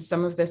 And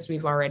some of this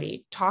we've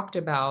already talked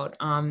about.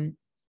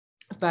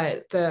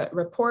 But the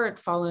report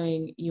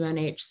following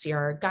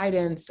UNHCR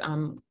guidance,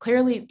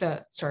 clearly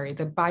the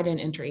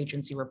Biden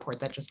interagency report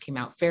that just came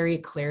out very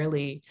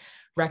clearly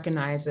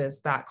recognizes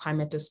that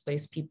climate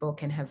displaced people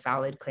can have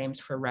valid claims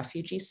for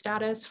refugee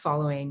status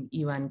following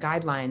UN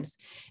guidelines.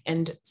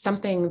 And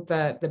something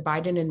the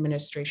Biden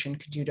administration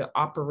could do to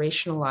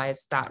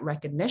operationalize that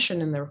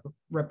recognition in the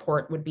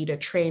report would be to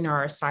train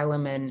our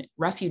asylum and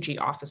refugee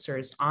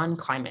officers on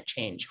climate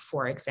change,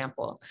 for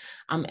example.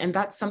 And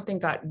that's something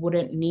that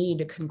wouldn't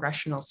need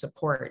congressional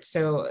support.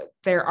 So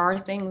there are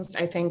things,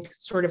 I think,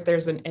 sort of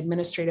there's an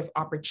administrative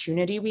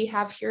opportunity we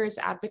have here as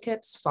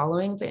advocates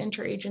following the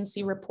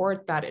interagency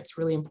report that it's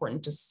really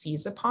important to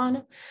seize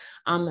upon.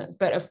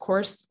 But of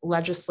course,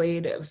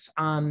 legislative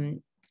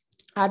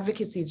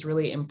advocacy is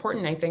really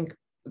important. I think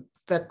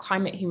the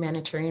climate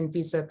humanitarian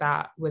visa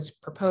that was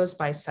proposed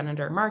by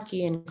Senator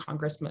Markey and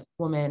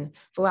Congresswoman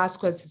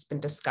Velasquez has been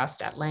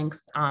discussed at length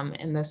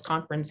in this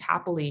conference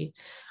happily.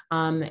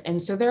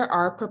 And so there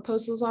are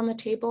proposals on the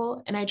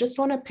table. And I just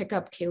want to pick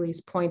up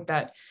Kaylee's point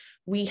that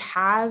we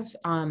have,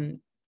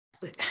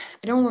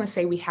 I don't want to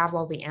say we have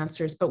all the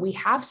answers, but we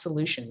have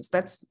solutions.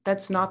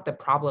 That's not the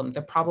problem.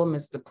 The problem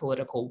is the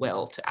political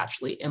will to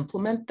actually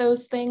implement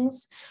those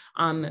things.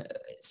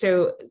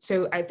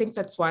 So I think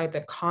that's why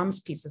the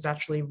comms piece is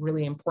actually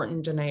really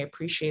important. And I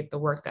appreciate the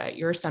work that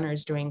your center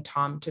is doing,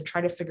 Tom, to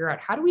try to figure out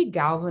how do we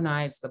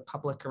galvanize the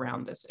public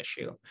around this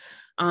issue.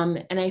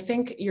 And I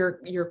think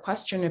your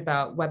question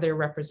about whether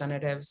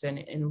representatives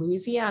in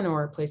Louisiana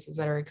or places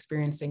that are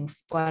experiencing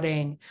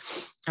flooding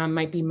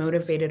might be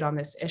motivated on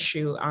this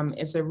issue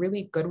is a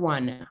really good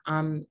one,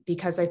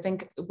 because I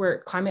think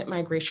climate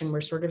migration,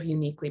 we're sort of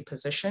uniquely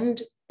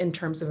positioned in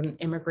terms of an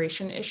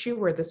immigration issue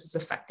where this is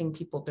affecting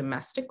people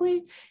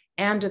domestically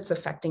and it's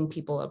affecting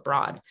people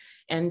abroad.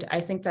 And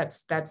I think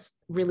that's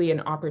really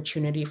an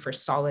opportunity for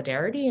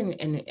solidarity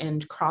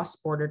and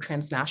cross-border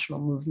transnational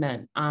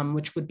movement,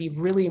 which would be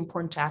really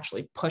important to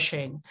actually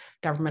pushing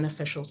government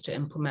officials to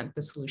implement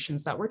the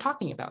solutions that we're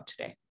talking about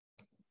today.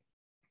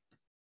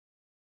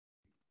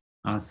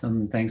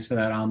 Awesome. Thanks for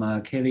that,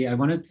 Amma. Kaylee, I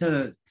wanted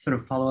to sort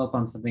of follow up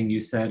on something you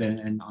said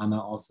and Amma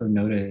also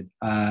noted.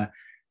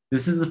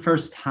 This is the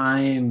first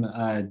time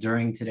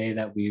during today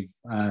that we've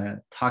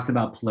talked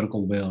about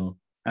political will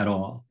at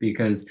all,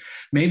 because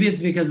maybe it's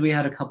because we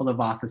had a couple of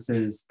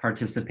offices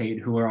participate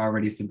who were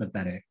already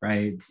sympathetic,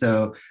 right?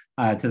 So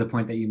to the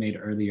point that you made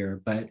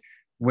earlier, but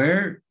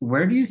where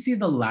do you see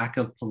the lack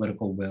of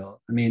political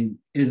will? I mean,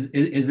 is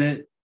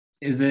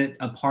it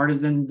a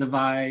partisan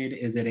divide?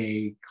 Is it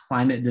a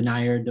climate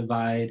denier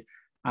divide?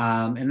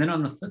 And then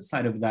on the flip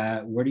side of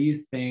that, where do you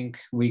think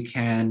we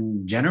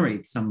can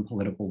generate some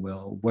political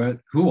will?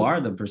 Who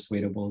are the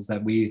persuadables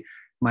that we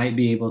might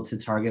be able to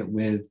target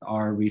with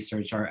our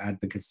research, our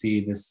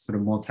advocacy, this sort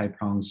of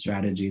multi-pronged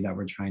strategy that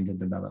we're trying to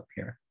develop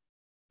here?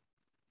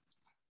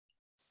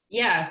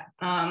 Yeah,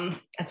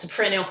 that's a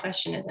perennial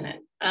question, isn't it?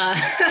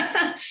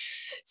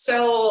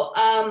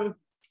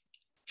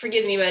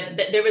 Forgive me,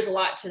 but there was a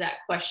lot to that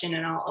question,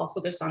 and I'll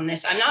focus on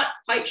this. I'm not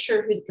quite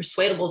sure who the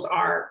persuadables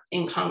are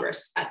in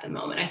Congress at the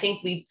moment. I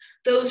think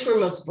those who are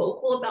most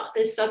vocal about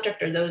this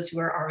subject are those who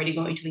are already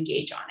going to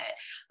engage on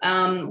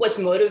it. What's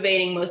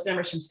motivating most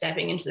members from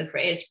stepping into the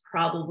fray is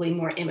probably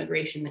more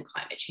immigration than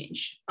climate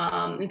change.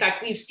 In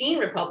fact, we've seen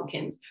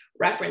Republicans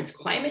reference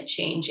climate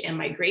change and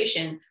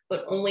migration,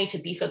 but only to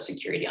beef up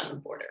security on the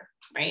border,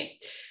 right?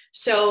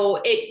 So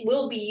it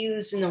will be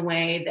used in the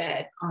way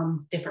that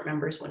different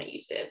members want to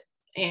use it.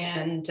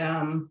 And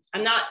I'm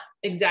not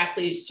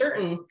exactly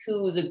certain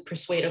who the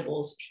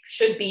persuadables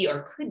should be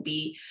or could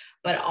be,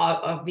 but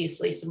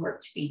obviously some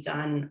work to be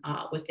done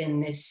within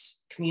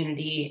this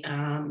community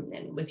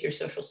and with your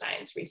social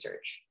science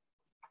research.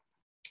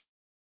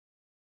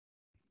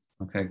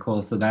 Okay,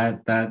 cool. So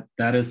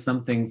that is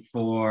something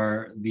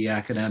for the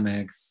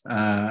academics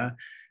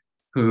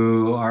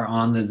who are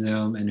on the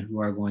Zoom and who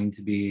are going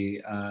to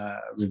be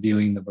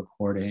reviewing the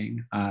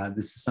recording.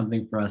 This is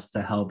something for us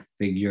to help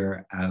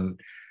figure out.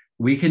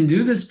 We can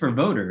do this for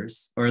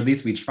voters, or at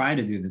least we try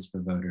to do this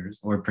for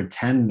voters, or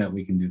pretend that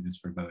we can do this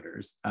for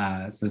voters.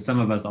 So some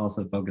of us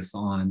also focus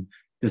on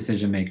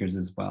decision makers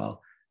as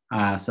well.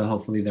 So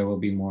hopefully there will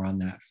be more on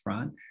that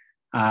front.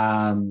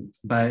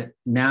 But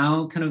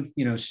now kind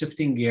of,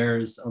 shifting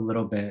gears a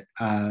little bit.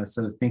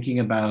 So thinking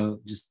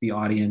about just the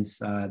audience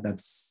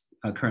that's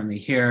currently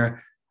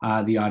here,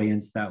 the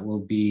audience that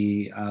will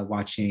be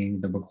watching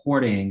the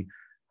recording.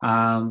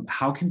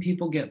 How can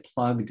people get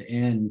plugged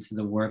into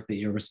the work that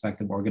your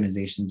respective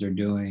organizations are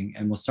doing?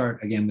 And we'll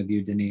start again with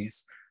you,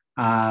 Denise.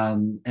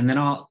 And then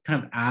I'll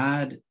kind of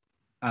add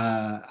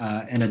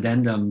an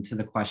addendum to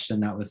the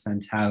question that was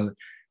sent out,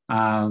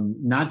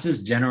 not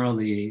just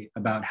generally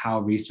about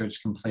how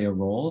research can play a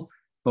role,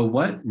 but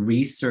what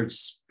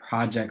research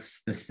projects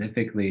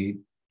specifically,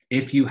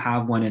 if you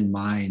have one in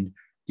mind,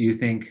 do you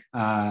think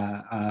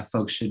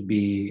folks should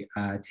be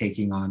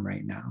taking on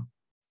right now?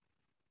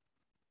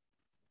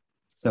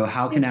 So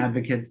how can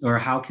advocates, or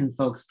how can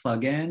folks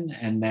plug in,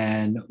 and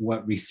then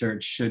what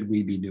research should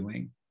we be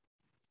doing?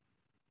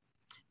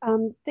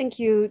 Thank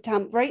you,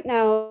 Tom. Right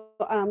now,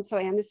 so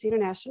Amnesty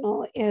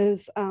International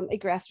is a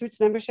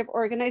grassroots membership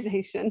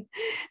organization,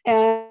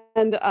 and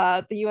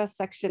the US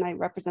section, I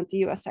represent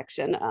the US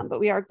section, but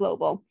we are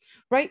global.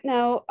 Right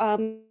now,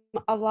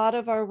 a lot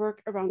of our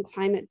work around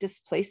climate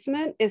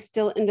displacement is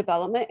still in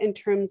development in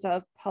terms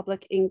of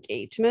public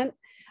engagement.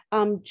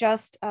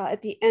 Just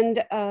at the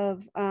end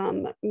of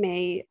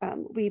May,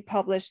 we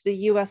published, the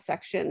US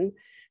section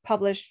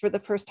published for the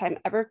first time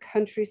ever,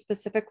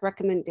 country-specific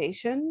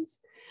recommendations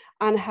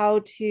on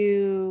how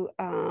to,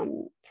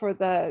 for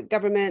the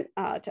government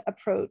to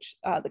approach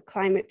the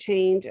climate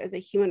change as a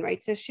human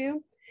rights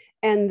issue.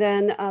 And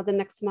then the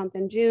next month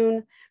in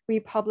June, we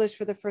published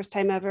for the first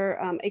time ever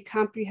a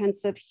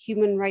comprehensive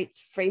human rights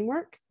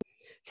framework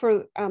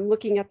for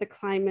looking at the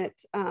climate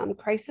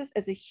crisis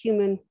as a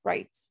human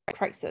rights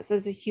crisis,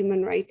 as a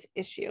human rights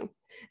issue.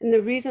 And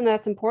the reason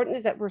that's important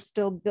is that we're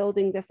still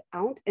building this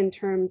out in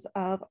terms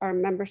of our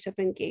membership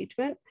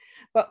engagement.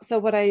 But so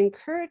what I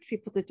encourage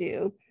people to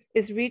do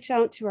is reach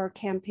out to our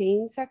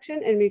campaign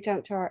section and reach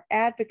out to our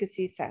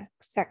advocacy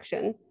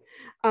section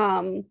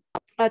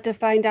to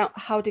find out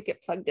how to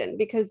get plugged in,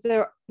 because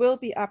there will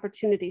be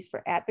opportunities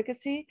for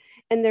advocacy,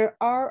 and there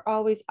are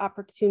always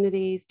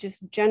opportunities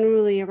just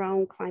generally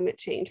around climate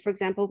change. For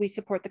example, we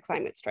support the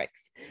climate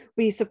strikes.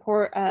 We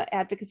support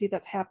advocacy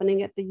that's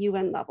happening at the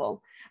UN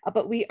level,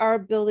 but we are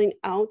building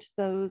out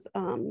those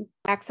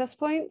access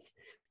points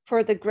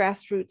for the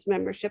grassroots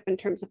membership in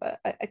terms of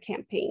a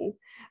campaign.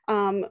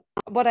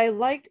 What I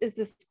liked is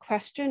this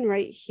question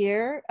right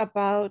here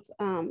about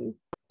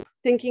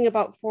thinking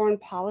about foreign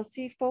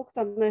policy folks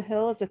on the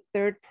Hill as a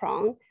third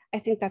prong. I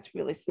think that's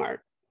really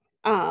smart.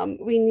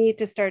 We need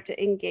to start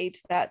to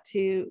engage that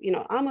to,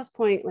 almost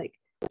point like,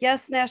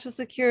 yes, national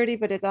security,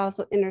 but it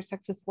also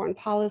intersects with foreign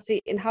policy.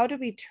 And how do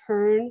we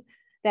turn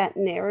that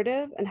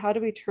narrative and how do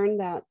we turn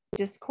that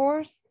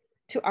discourse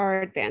to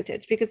our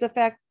advantage? Because the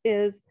fact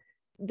is,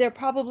 there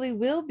probably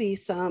will be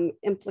some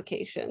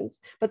implications,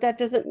 but that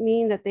doesn't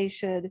mean that they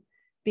should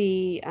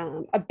be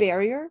a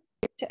barrier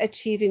to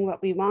achieving what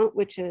we want,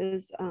 which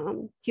is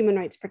human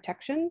rights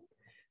protection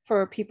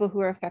for people who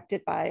are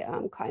affected by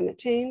climate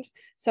change.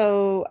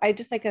 So I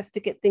just like us to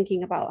get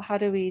thinking about how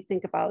do we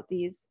think about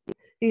these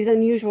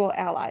unusual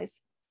allies,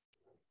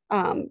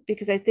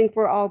 because I think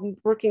we're all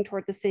working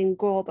toward the same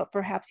goal, but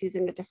perhaps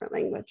using a different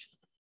language.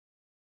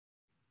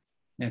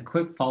 Yeah,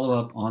 quick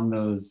follow-up on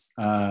those.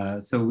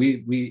 So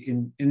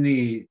we in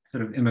the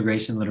sort of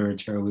immigration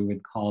literature, we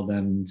would call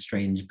them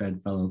strange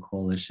bedfellow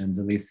coalitions,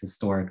 at least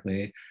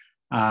historically.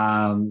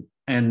 And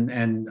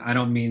I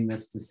don't mean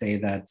this to say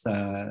that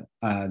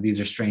these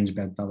are strange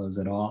bedfellows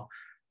at all,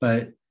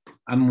 but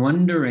I'm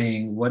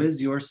wondering, what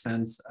is your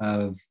sense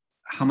of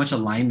how much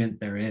alignment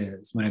there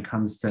is when it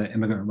comes to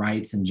immigrant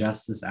rights and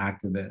justice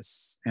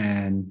activists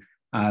and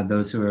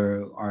those who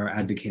are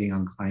advocating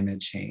on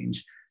climate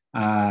change?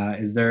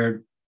 Is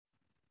there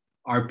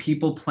are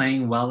people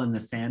playing well in the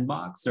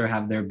sandbox, or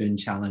have there been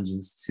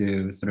challenges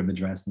to sort of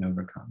address and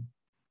overcome?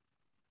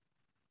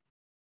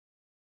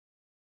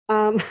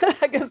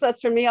 I guess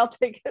that's for me. I'll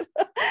take it.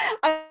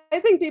 I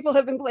think people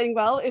have been playing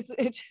well.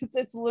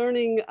 It's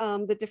learning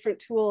the different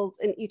tools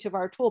in each of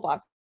our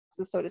toolboxes,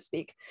 so to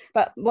speak.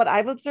 But what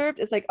I've observed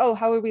is like, oh,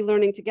 how are we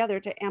learning together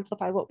to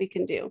amplify what we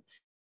can do?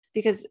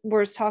 Because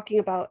we're talking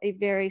about a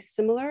very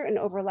similar and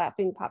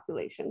overlapping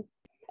population.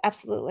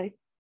 Absolutely.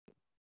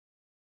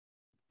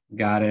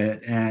 Got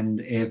it. And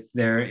if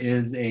there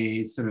is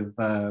a sort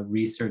of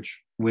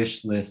research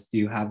wish list, do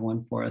you have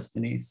one for us,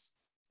 Denise?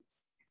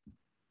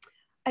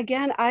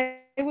 Again, I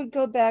would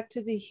go back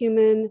to the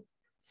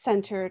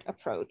human-centered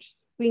approach.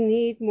 We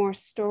need more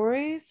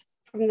stories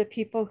from the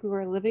people who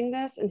are living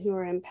this and who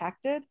are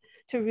impacted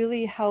to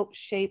really help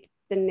shape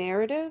the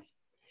narrative,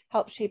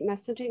 help shape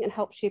messaging, and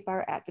help shape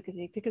our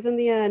advocacy. Because in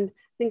the end,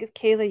 I think as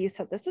Kayla, you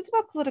said this, it's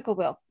about political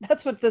will.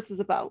 That's what this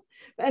is about.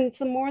 And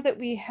the more that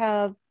we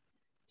have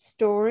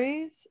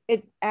stories,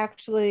 it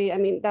actually, I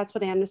mean, that's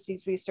what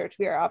Amnesty's research,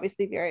 we are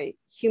obviously very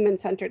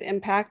human-centered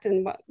impact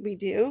in what we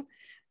do.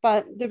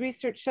 But the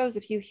research shows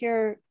if you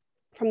hear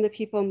from the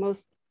people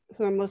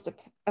who are most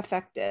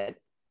affected,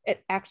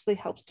 it actually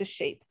helps to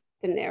shape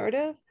the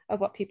narrative of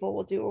what people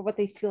will do or what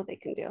they feel they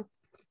can do.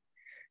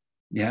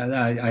 Yeah,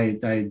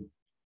 I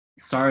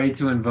sorry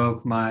to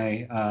invoke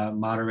my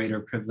moderator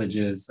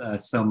privileges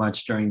so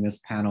much during this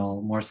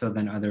panel, more so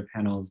than other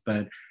panels,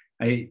 but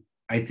I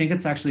think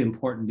it's actually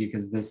important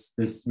because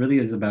this really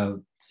is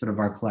about sort of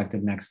our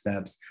collective next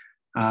steps.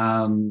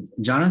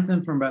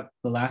 Jonathan from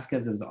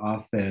Velasquez's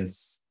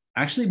office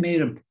actually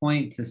made a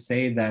point to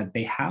say that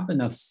they have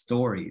enough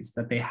stories,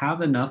 that they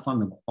have enough on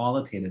the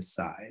qualitative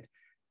side.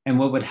 And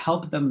what would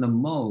help them the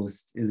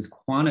most is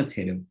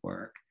quantitative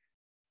work.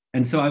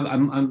 And so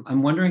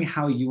I'm wondering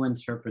how you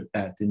interpret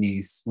that,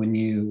 Denise, when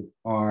you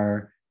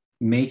are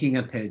making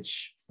a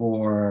pitch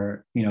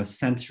for,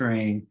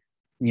 centering,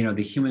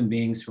 the human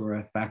beings who are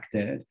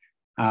affected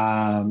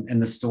and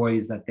the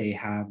stories that they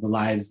have, the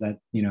lives that,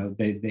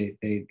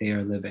 they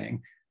are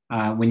living.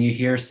 When you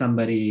hear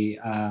somebody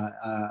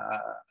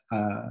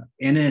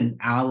in an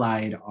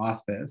allied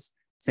office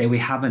say, we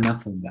have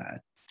enough of that.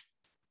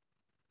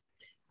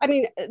 I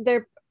mean,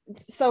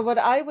 so what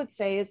I would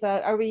say is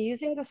that, are we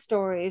using the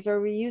stories, or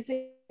are we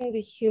using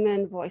the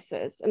human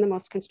voices in the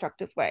most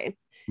constructive way?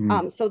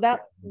 So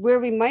that where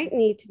we might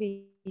need to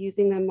be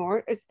using them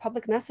more is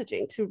public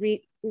messaging to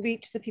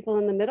reach the people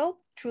in the middle,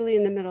 truly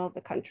in the middle of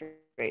the country.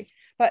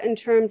 But in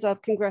terms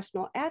of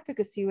congressional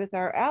advocacy with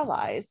our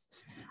allies,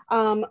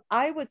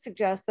 I would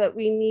suggest that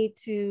we need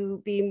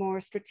to be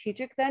more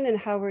strategic then in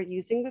how we're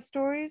using the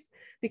stories,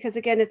 because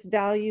again, it's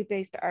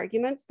value-based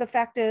arguments. The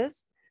fact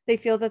is, they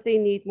feel that they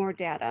need more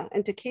data.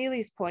 And to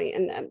Kaylee's point,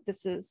 and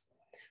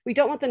we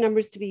don't want the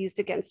numbers to be used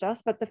against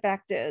us, but the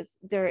fact is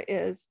there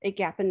is a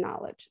gap in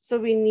knowledge. So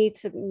we need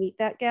to meet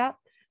that gap.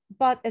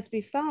 But as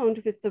we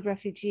found with the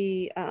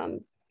refugee,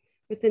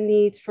 with the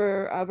needs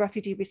for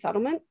refugee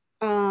resettlement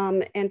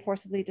and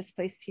forcibly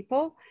displaced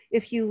people,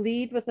 if you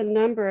lead with a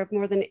number of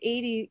more than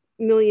 80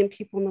 million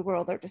people in the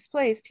world are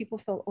displaced, people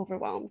feel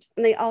overwhelmed.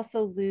 And they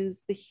also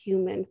lose the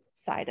human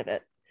side of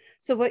it.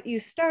 So what you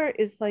start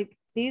is like,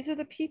 these are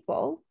the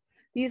people,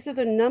 these are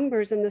the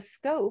numbers and the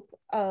scope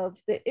of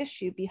the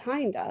issue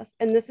behind us.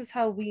 And this is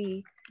how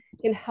we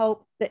can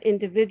help the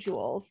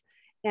individuals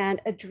and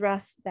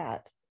address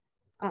that,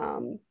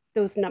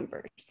 those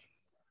numbers.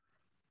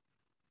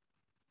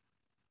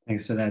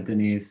 Thanks for that,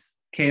 Denise.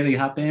 Kaylee,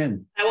 hop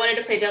in. I wanted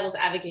to play devil's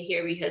advocate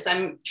here because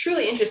I'm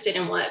truly interested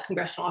in what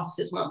congressional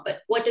offices want, but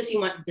what does he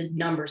want the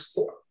numbers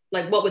for?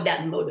 Like, what would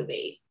that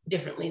motivate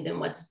differently than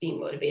what's being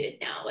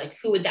motivated now? Like,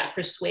 who would that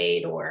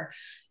persuade, or,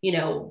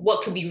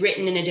 what could be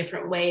written in a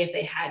different way if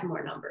they had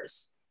more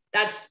numbers?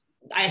 That's,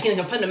 I think,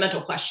 a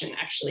fundamental question,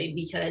 actually,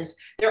 because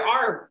there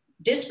are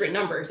disparate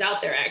numbers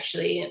out there,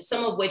 actually,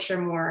 some of which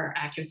are more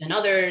accurate than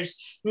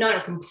others,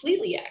 not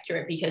completely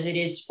accurate because it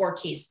is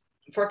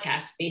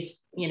forecast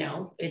based,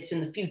 it's in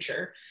the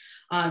future.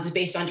 It's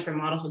based on different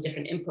models with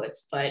different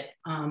inputs. But,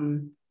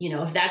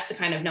 if that's the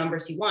kind of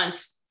numbers he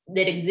wants,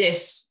 that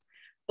exists.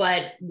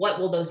 But what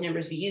will those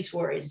numbers be used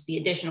for is the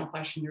additional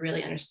question to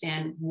really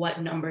understand what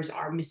numbers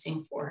are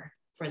missing for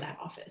that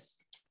office.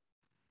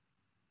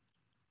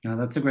 No,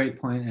 that's a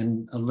great point.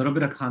 And a little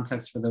bit of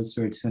context for those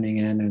who are tuning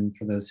in and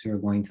for those who are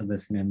going to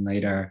listen in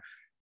later.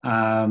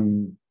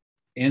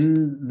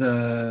 In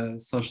the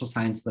social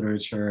science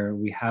literature,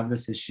 we have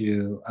this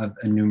issue of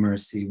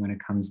innumeracy when it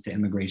comes to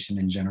immigration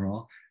in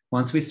general.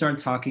 Once we start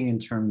talking in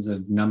terms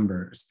of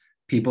numbers,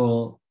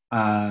 people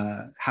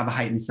have a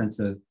heightened sense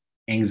of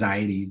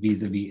anxiety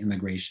vis-a-vis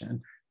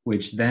immigration,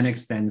 which then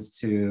extends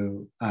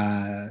to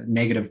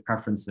negative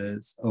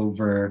preferences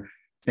over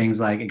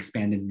things like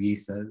expanded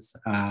visas,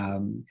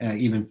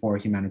 even for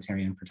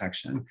humanitarian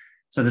protection.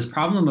 So this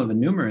problem of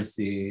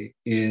innumeracy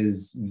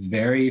is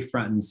very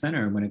front and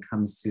center when it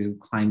comes to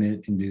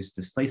climate-induced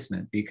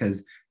displacement,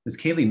 because as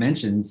Kaylee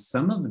mentioned,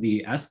 some of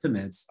the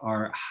estimates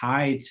are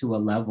high to a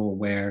level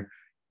where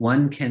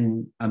one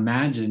can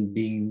imagine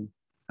being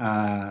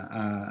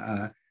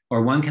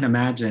or one can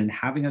imagine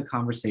having a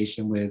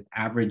conversation with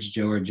average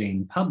Joe or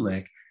Jane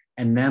public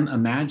and them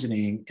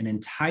imagining an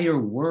entire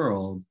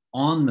world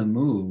on the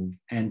move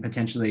and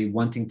potentially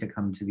wanting to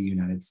come to the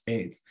United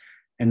States.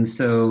 And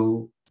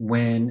so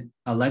when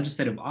a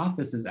legislative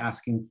office is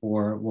asking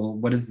for, well,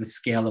 what is the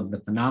scale of the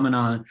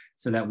phenomenon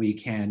so that we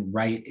can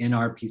write in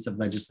our piece of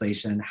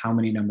legislation how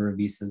many number of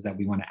visas that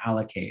we want to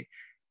allocate,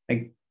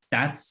 like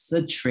that's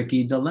a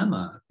tricky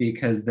dilemma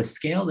because the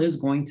scale is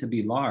going to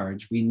be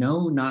large. We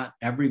know not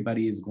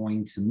everybody is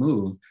going to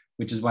move,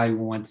 which is why we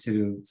want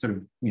to sort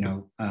of,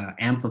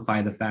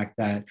 amplify the fact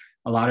that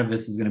a lot of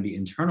this is going to be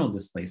internal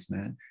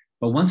displacement.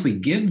 But once we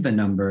give the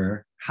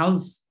number,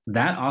 how's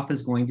that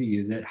office going to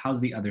use it?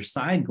 How's the other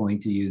side going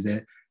to use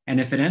it? And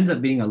if it ends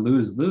up being a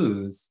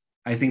lose-lose,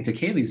 I think to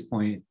Kaylee's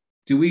point,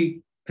 do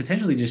we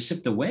potentially just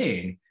shift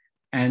away?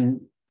 And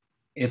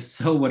if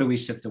so, what do we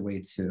shift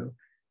away to?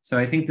 So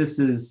I think this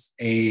is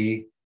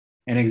an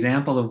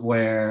example of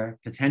where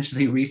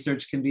potentially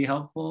research can be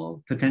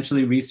helpful.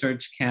 Potentially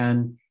research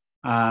can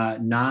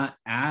not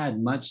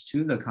add much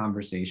to the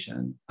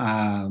conversation.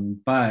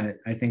 But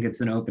I think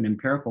it's an open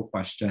empirical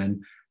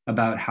question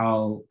about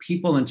how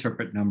people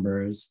interpret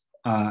numbers,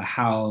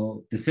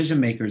 how decision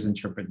makers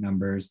interpret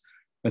numbers,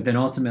 but then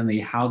ultimately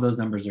how those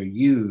numbers are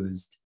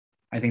used.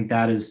 I think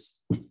that is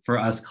for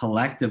us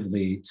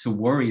collectively to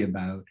worry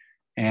about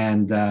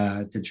and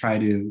to try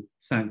to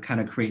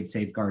kind of create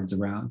safeguards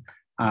around.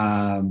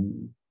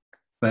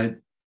 But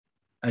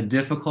a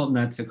difficult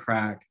nut to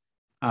crack,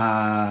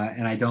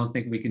 and I don't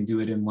think we can do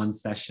it in one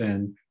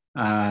session,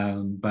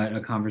 but a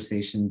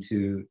conversation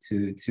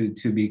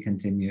to be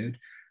continued.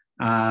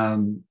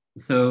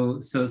 So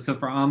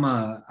for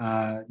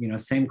Amma,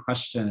 same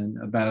question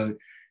about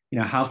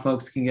how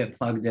folks can get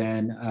plugged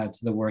in to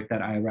the work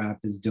that IRAP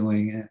is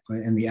doing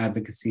and the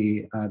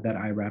advocacy that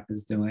IRAP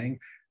is doing,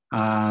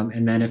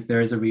 and then if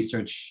there is a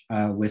research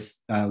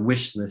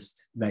wish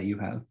list that you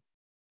have.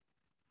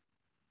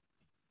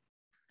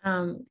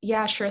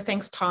 Yeah, sure.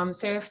 Thanks, Tom.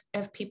 So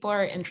if people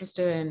are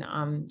interested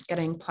in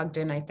getting plugged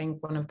in, I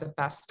think one of the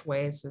best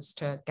ways is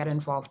to get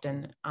involved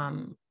in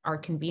our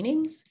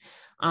convenings.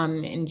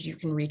 And you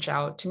can reach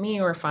out to me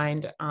or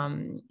find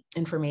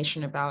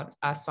information about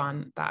us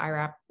on the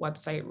IRAP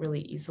website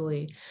really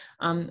easily.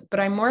 But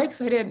I'm more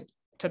excited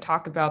to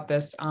talk about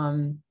this,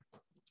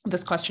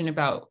 this question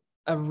about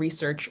a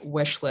research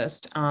wish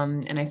list.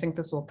 And I think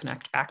this will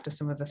connect back to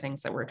some of the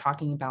things that we're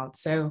talking about.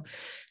 So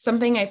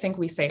something I think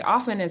we say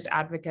often as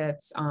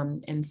advocates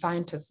and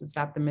scientists is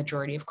that the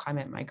majority of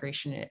climate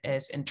migration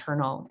is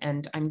internal.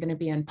 And I'm going to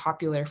be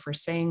unpopular for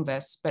saying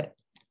this, but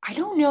I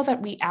don't know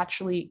that we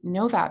actually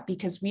know that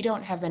because we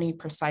don't have any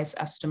precise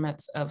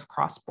estimates of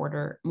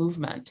cross-border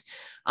movement.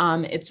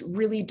 It's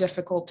really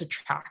difficult to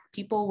track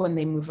people when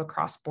they move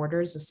across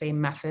borders. The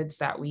same methods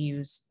that we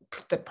use,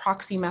 the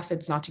proxy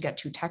methods, not to get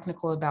too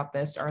technical about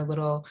this, are a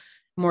little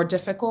more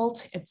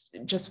difficult. It's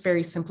just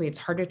very simply, it's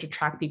harder to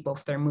track people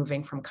if they're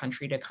moving from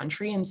country to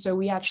country. And so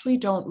we actually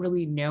don't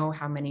really know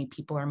how many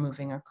people are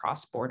moving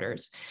across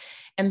borders.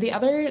 And the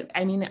other,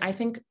 I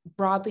think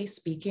broadly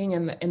speaking,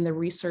 in the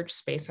research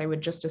space, I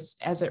would just,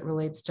 as it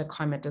relates to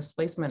climate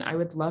displacement, I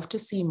would love to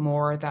see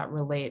more that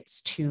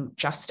relates to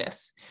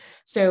justice.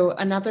 So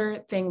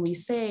another thing we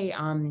say,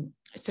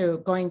 so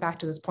going back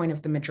to this point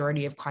of the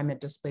majority of climate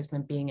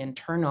displacement being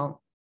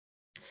internal,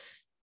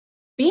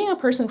 being a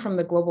person from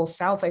the global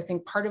south, I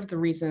think part of the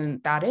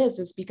reason that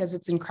is because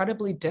it's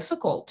incredibly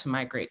difficult to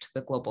migrate to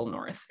the global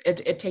north.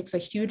 It takes a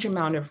huge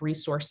amount of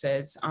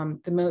resources.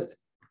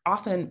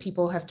 Often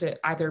people have to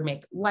either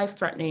make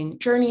life-threatening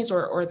journeys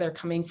or they're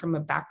coming from a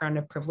background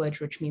of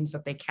privilege, which means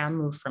that they can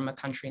move from a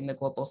country in the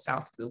global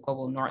south to the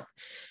global north.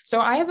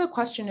 So I have a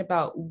question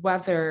about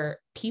whether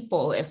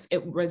people, if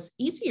it was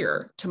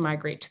easier to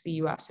migrate to the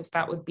US, if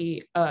that would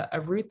be a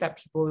route that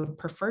people would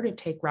prefer to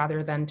take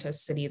rather than to a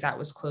city that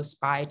was close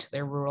by to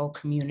their rural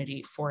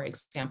community, for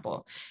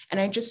example. And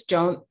I just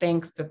don't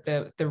think that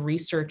the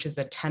research is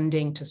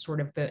attending to sort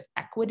of the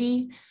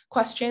equity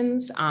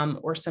questions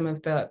or some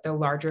of the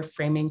larger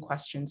framing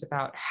questions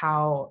about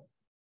how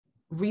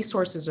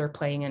resources are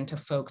playing into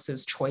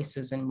folks'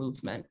 choices and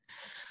movement.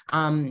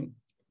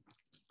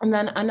 And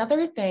then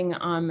another thing,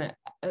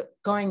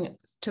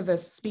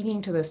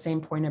 speaking to the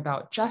same point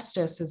about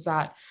justice, is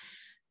that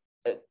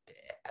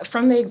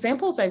from the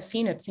examples I've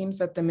seen, it seems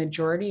that the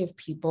majority of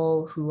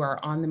people who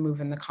are on the move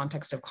in the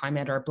context of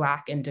climate are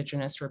Black,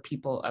 Indigenous, or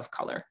people of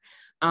color.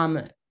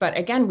 But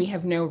again, we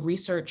have no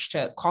research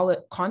to call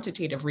it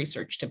quantitative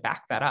research to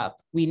back that up.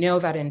 We know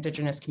that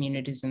Indigenous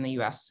communities in the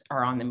US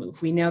are on the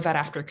move. We know that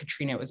after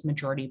Katrina, it was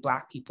majority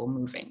Black people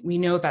moving. We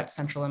know that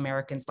Central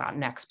Americans,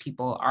 Latinx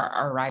people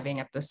are arriving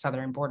at the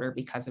southern border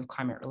because of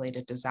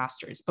climate-related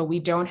disasters. But we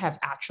don't have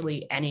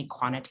actually any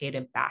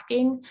quantitative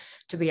backing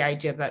to the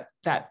idea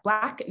that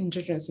Black,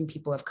 Indigenous, and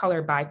people of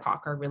color, BIPOC,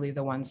 are really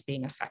the ones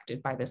being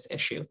affected by this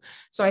issue.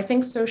 So I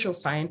think social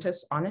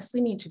scientists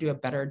honestly need to do a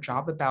better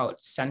job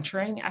about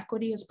centering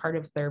equity as part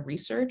of their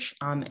research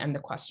and the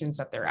questions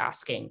that they're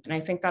asking. And I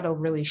think that'll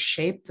really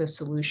shape the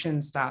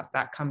solutions that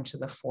come to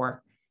the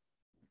fore.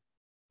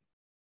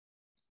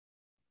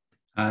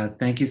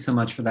 Thank you so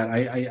much for that.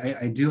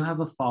 I do have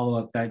a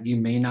follow-up that you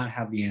may not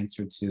have the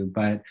answer to,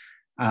 but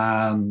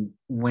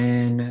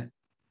when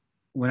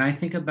I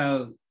think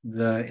about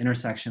the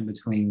intersection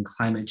between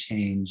climate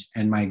change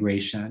and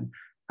migration,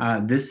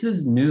 this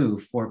is new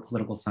for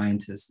political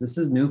scientists. This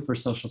is new for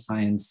social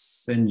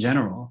science in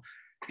general.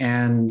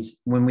 And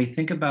when we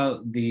think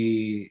about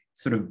the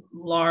sort of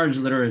large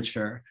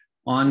literature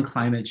on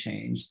climate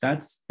change,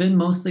 that's been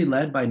mostly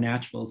led by the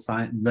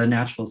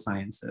natural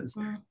sciences.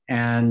 Mm.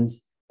 And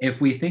if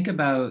we think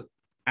about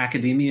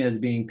academia as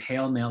being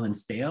pale, male, and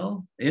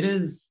stale, it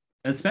is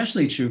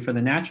especially true for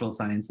the natural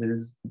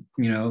sciences,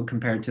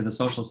 compared to the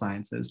social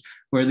sciences,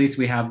 where at least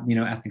we have,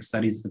 ethnic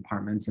studies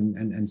departments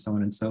and so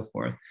on and so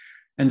forth.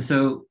 And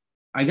so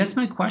I guess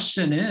my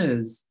question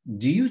is,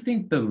 do you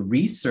think the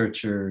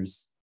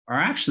researchers are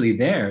actually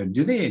there?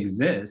 Do they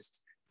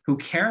exist, who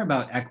care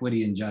about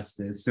equity and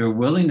justice, who are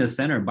willing to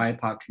center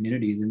BIPOC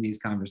communities in these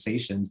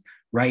conversations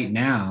right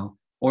now?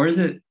 Or is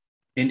it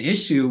an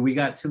issue, we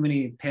got too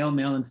many pale,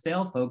 male, and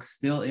stale folks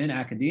still in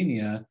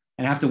academia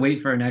and have to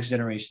wait for our next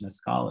generation of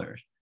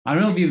scholars? I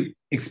don't know if you've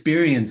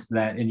experienced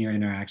that in your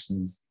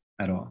interactions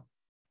at all.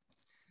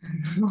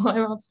 Well, I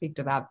won't speak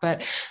to that,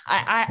 but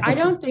I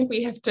don't think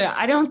we have to.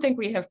 I don't think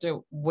we have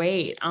to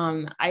wait.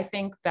 I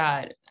think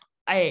that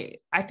I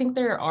think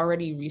there are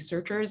already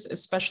researchers,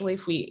 especially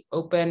if we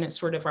open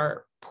sort of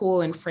our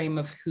pool and frame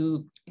of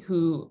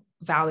who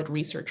valid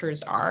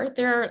researchers are.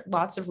 There are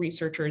lots of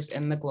researchers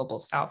in the Global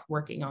South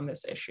working on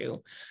this issue.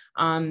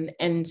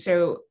 And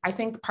so I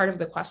think part of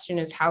the question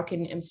is, how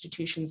can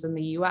institutions in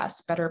the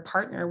US better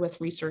partner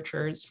with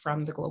researchers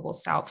from the Global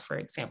South, for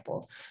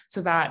example,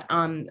 so that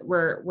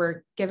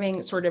we're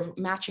giving sort of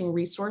matching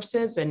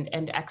resources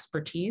and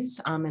expertise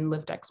and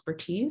lived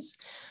expertise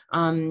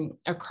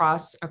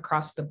across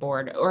the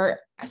board. Or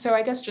so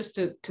I guess just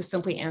to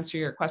simply answer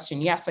your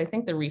question, yes, I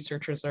think the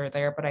researchers are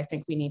there, but I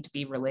think we need to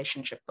be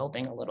relationship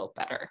building a little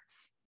better.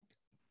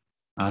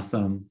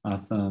 Awesome.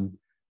 So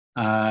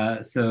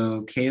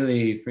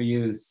Kaylee, for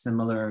you,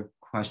 similar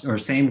question or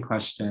same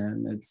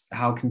question. It's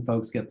how can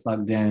folks get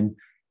plugged in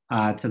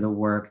to the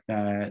work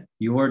that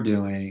you're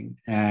doing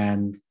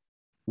and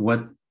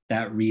what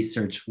that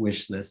research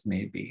wish list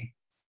may be?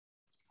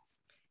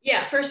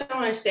 Yeah, first I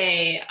want to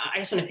say, I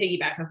just want to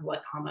piggyback off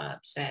what Hama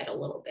said a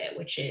little bit,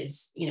 which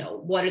is,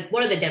 what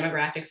are the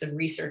demographics of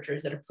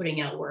researchers that are putting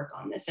out work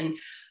on this? And,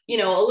 a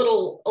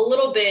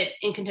little bit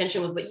in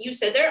contention with what you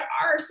said, there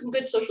are some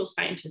good social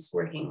scientists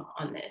working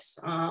on this,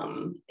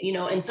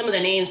 and some of the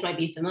names might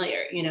be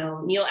familiar,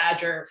 Neil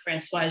Adger,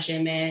 Francois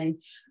Gimin,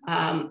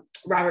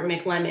 Robert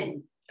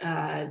McLemmon,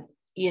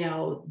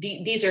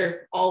 these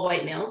are all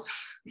white males.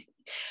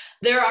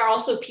 There are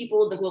also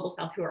people in the Global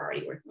South who are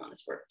already working on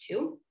this work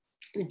too,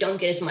 don't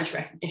get as much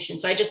recognition.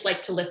 So I just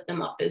like to lift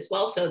them up as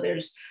well. So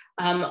there's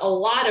a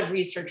lot of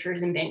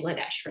researchers in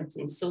Bangladesh, for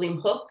instance, Salim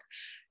Hook,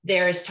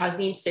 there's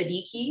Tasneem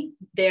Siddiqui,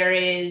 there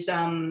is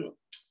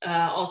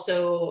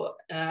also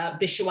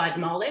Bishwat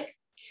Malik,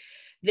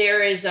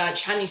 there is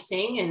Chani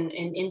Singh in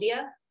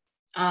India,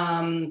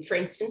 for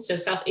instance. So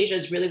South Asia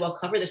is really well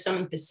covered. There's some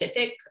in the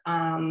Pacific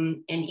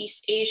and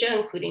East Asia,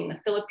 including the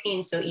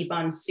Philippines. So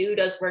Iban Su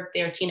does work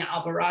there, Tina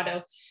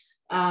Alvarado,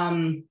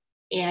 and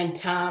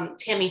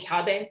Tammy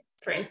Tabe,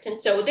 for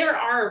instance. So there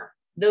are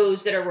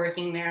those that are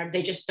working there.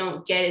 They just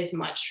don't get as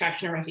much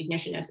traction or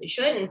recognition as they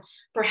should. And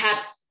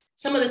perhaps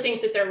some of the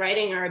things that they're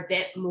writing are a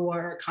bit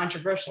more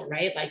controversial,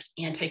 right? Like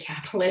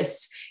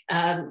anti-capitalist,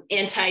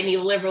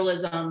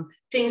 anti-neoliberalism,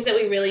 things that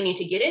we really need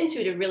to get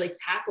into to really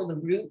tackle the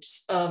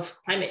roots of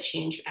climate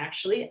change,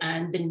 actually,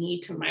 and the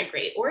need to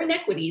migrate or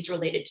inequities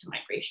related to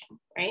migration,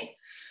 right?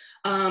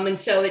 And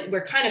so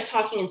we're kind of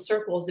talking in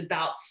circles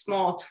about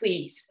small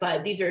tweaks,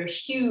 but these are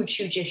huge,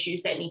 huge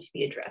issues that need to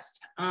be addressed.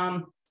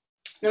 Then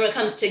when it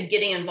comes to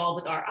getting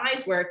involved with our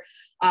eyes work,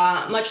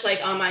 much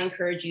like I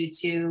encourage you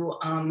to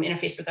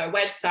interface with our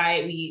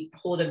website. We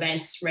hold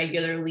events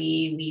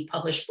regularly. We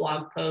publish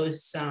blog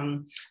posts,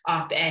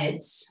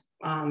 op-eds,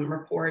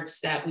 reports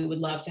that we would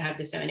love to have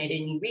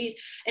disseminated and you read.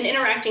 And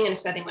interacting in a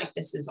setting like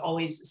this is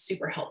always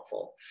super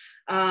helpful.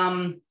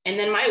 And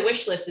then my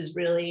wish list is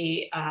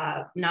really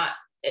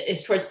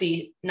is towards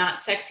the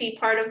not sexy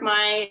part of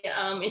my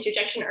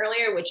interjection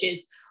earlier, which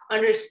is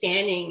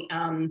understanding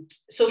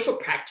social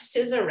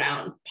practices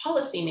around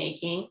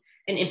policymaking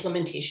and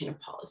implementation of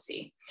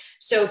policy.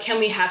 So can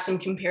we have some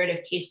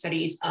comparative case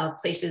studies of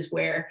places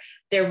where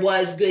there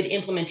was good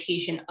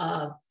implementation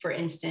of, for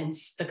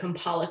instance, the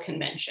Kampala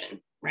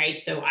Convention, right?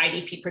 So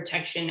IDP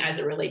protection as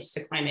it relates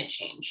to climate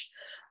change,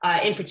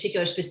 in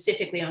particular,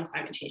 specifically on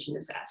climate change and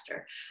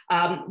disaster.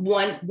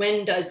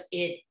 When does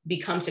it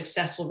become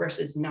successful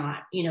versus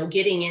not?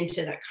 Getting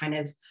into that kind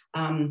of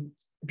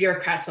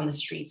bureaucrats on the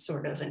street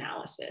sort of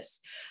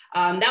analysis.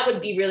 That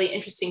would be really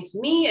interesting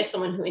to me as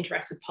someone who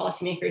interacts with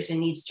policymakers and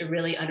needs to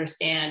really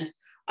understand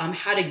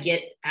how to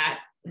get at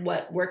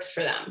what works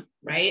for them,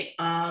 right?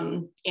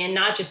 And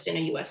not just in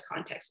a US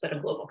context, but a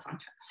global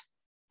context.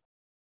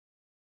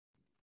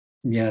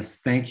 Yes,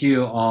 thank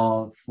you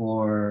all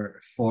for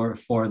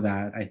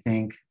that. I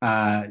think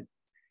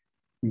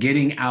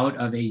getting out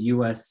of a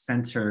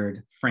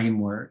US-centered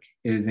framework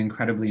is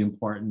incredibly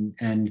important.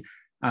 And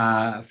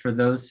for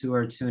those who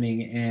are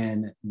tuning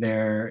in,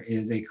 there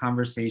is a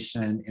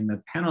conversation in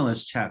the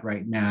panelist chat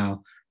right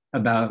now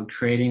about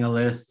creating a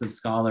list of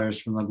scholars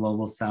from the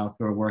Global South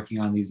who are working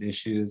on these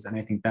issues. And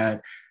I think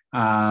that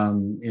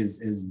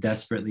is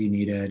desperately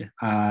needed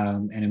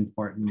and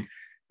important.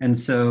 And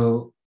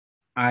so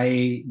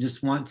I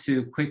just want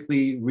to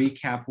quickly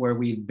recap where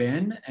we've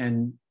been,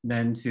 and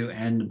then to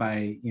end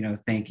by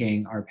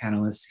thanking our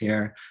panelists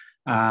here.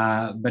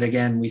 But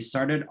again, we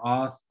started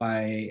off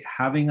by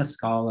having a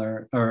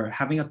scholar, or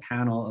having a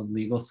panel of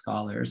legal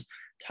scholars,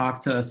 talk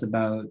to us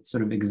about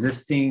sort of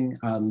existing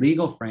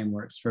legal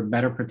frameworks for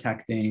better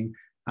protecting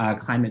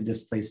climate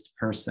displaced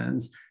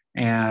persons,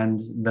 and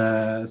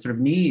the sort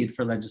of need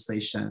for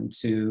legislation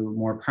to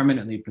more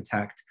permanently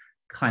protect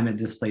climate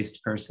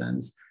displaced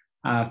persons.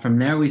 From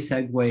there, we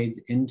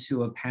segued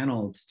into a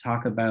panel to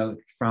talk about,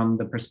 from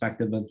the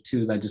perspective of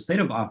two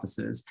legislative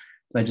offices,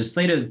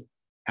 legislative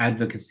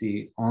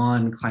advocacy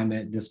on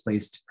climate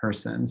displaced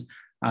persons,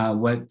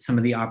 what some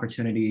of the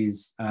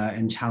opportunities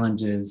and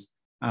challenges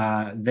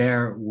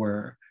there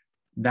were.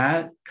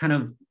 That kind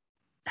of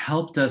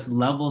helped us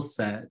level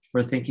set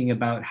for thinking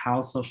about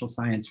how social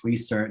science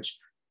research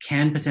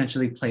can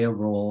potentially play a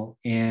role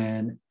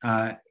in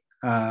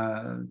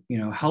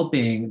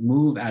helping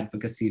move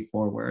advocacy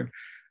forward.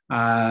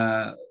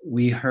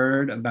 We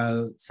heard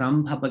about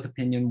some public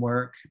opinion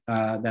work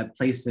that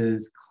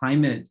places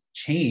climate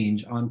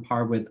change on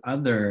par with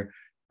other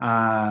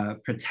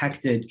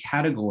protected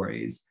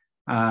categories.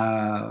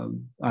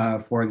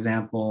 For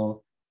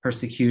example,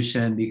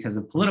 persecution because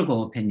of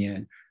political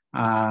opinion,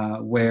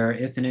 where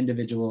if an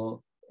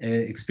individual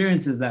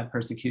experiences that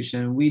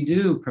persecution, we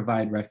do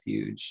provide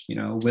refuge,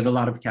 with a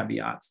lot of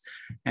caveats.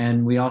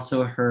 And we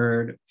also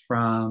heard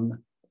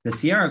from the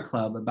Sierra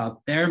Club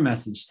about their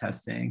message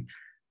testing.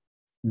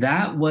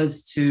 That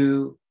was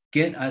to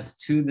get us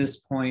to this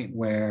point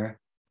where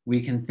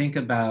we can think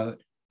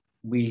about,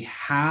 we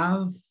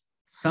have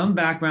some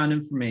background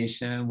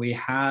information, we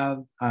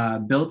have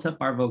built up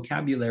our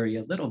vocabulary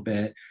a little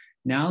bit.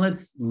 Now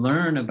let's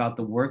learn about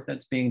the work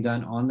that's being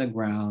done on the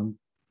ground,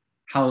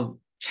 how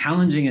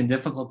challenging and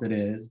difficult it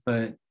is,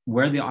 but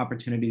where the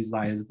opportunities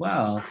lie as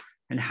well,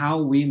 and how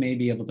we may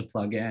be able to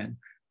plug in.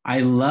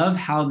 I love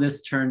how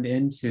this turned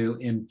into,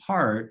 in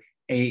part,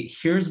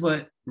 here's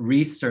what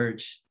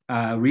researchers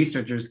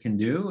can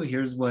do,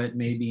 here's what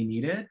may be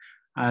needed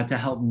to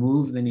help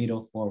move the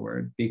needle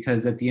forward.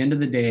 Because at the end of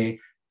the day,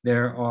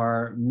 there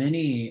are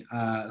many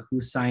who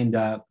signed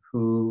up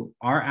who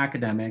are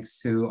academics,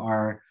 who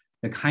are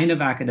the kind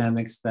of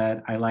academics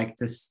that I like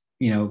to,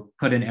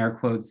 put in air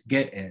quotes,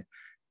 get it.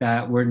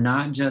 That we're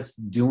not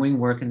just doing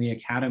work in the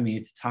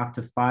academy to talk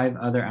to 5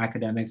 other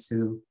academics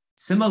who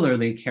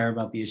similarly care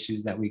about the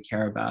issues that we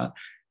care about,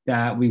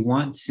 that we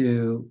want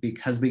to,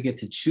 because we get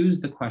to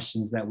choose the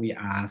questions that we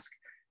ask,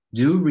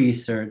 do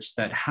research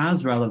that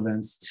has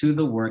relevance to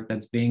the work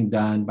that's being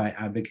done by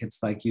advocates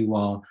like you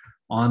all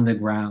on the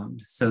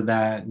ground, so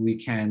that we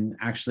can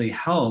actually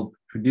help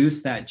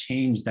produce that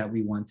change that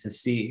we want to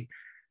see.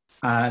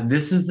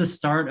 This is the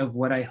start of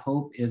what I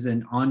hope is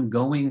an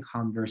ongoing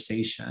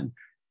conversation,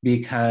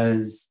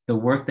 because the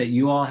work that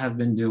you all have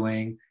been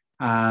doing,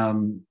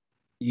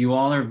 you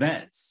all are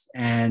vets,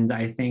 and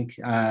I think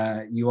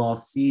you all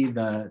see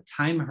the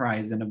time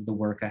horizon of the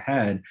work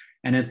ahead,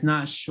 and it's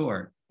not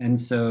short. And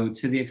so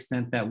to the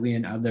extent that we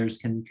and others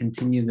can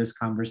continue this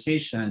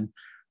conversation,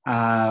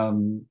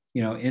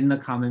 in the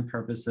common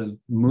purpose of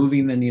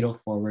moving the needle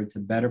forward to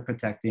better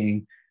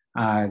protecting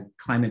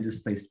climate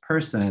displaced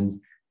persons,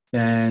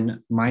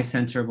 then my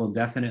center will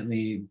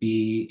definitely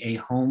be a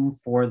home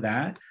for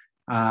that,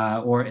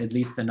 or at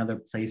least another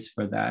place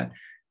for that.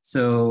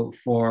 So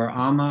for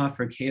Amma,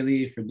 for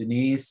Kaylee, for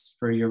Denise,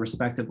 for your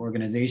respective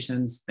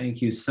organizations,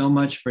 thank you so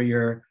much for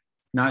your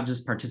not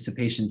just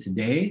participation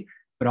today,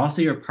 but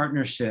also your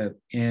partnership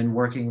in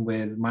working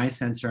with my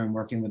center and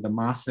working with the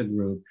MASA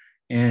group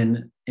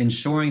in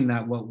ensuring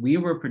that what we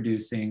were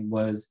producing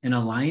was in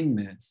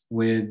alignment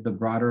with the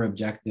broader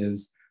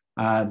objectives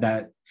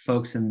that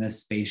folks in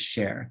this space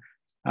share.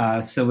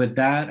 So with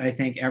that, I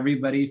thank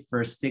everybody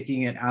for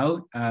sticking it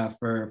out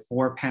for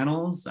 4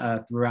 panels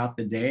throughout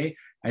the day.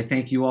 I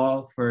thank you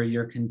all for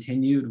your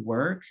continued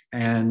work.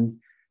 And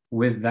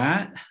with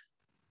that,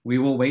 we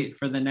will wait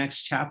for the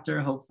next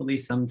chapter, hopefully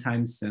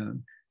sometime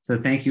soon. So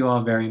thank you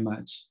all very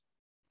much.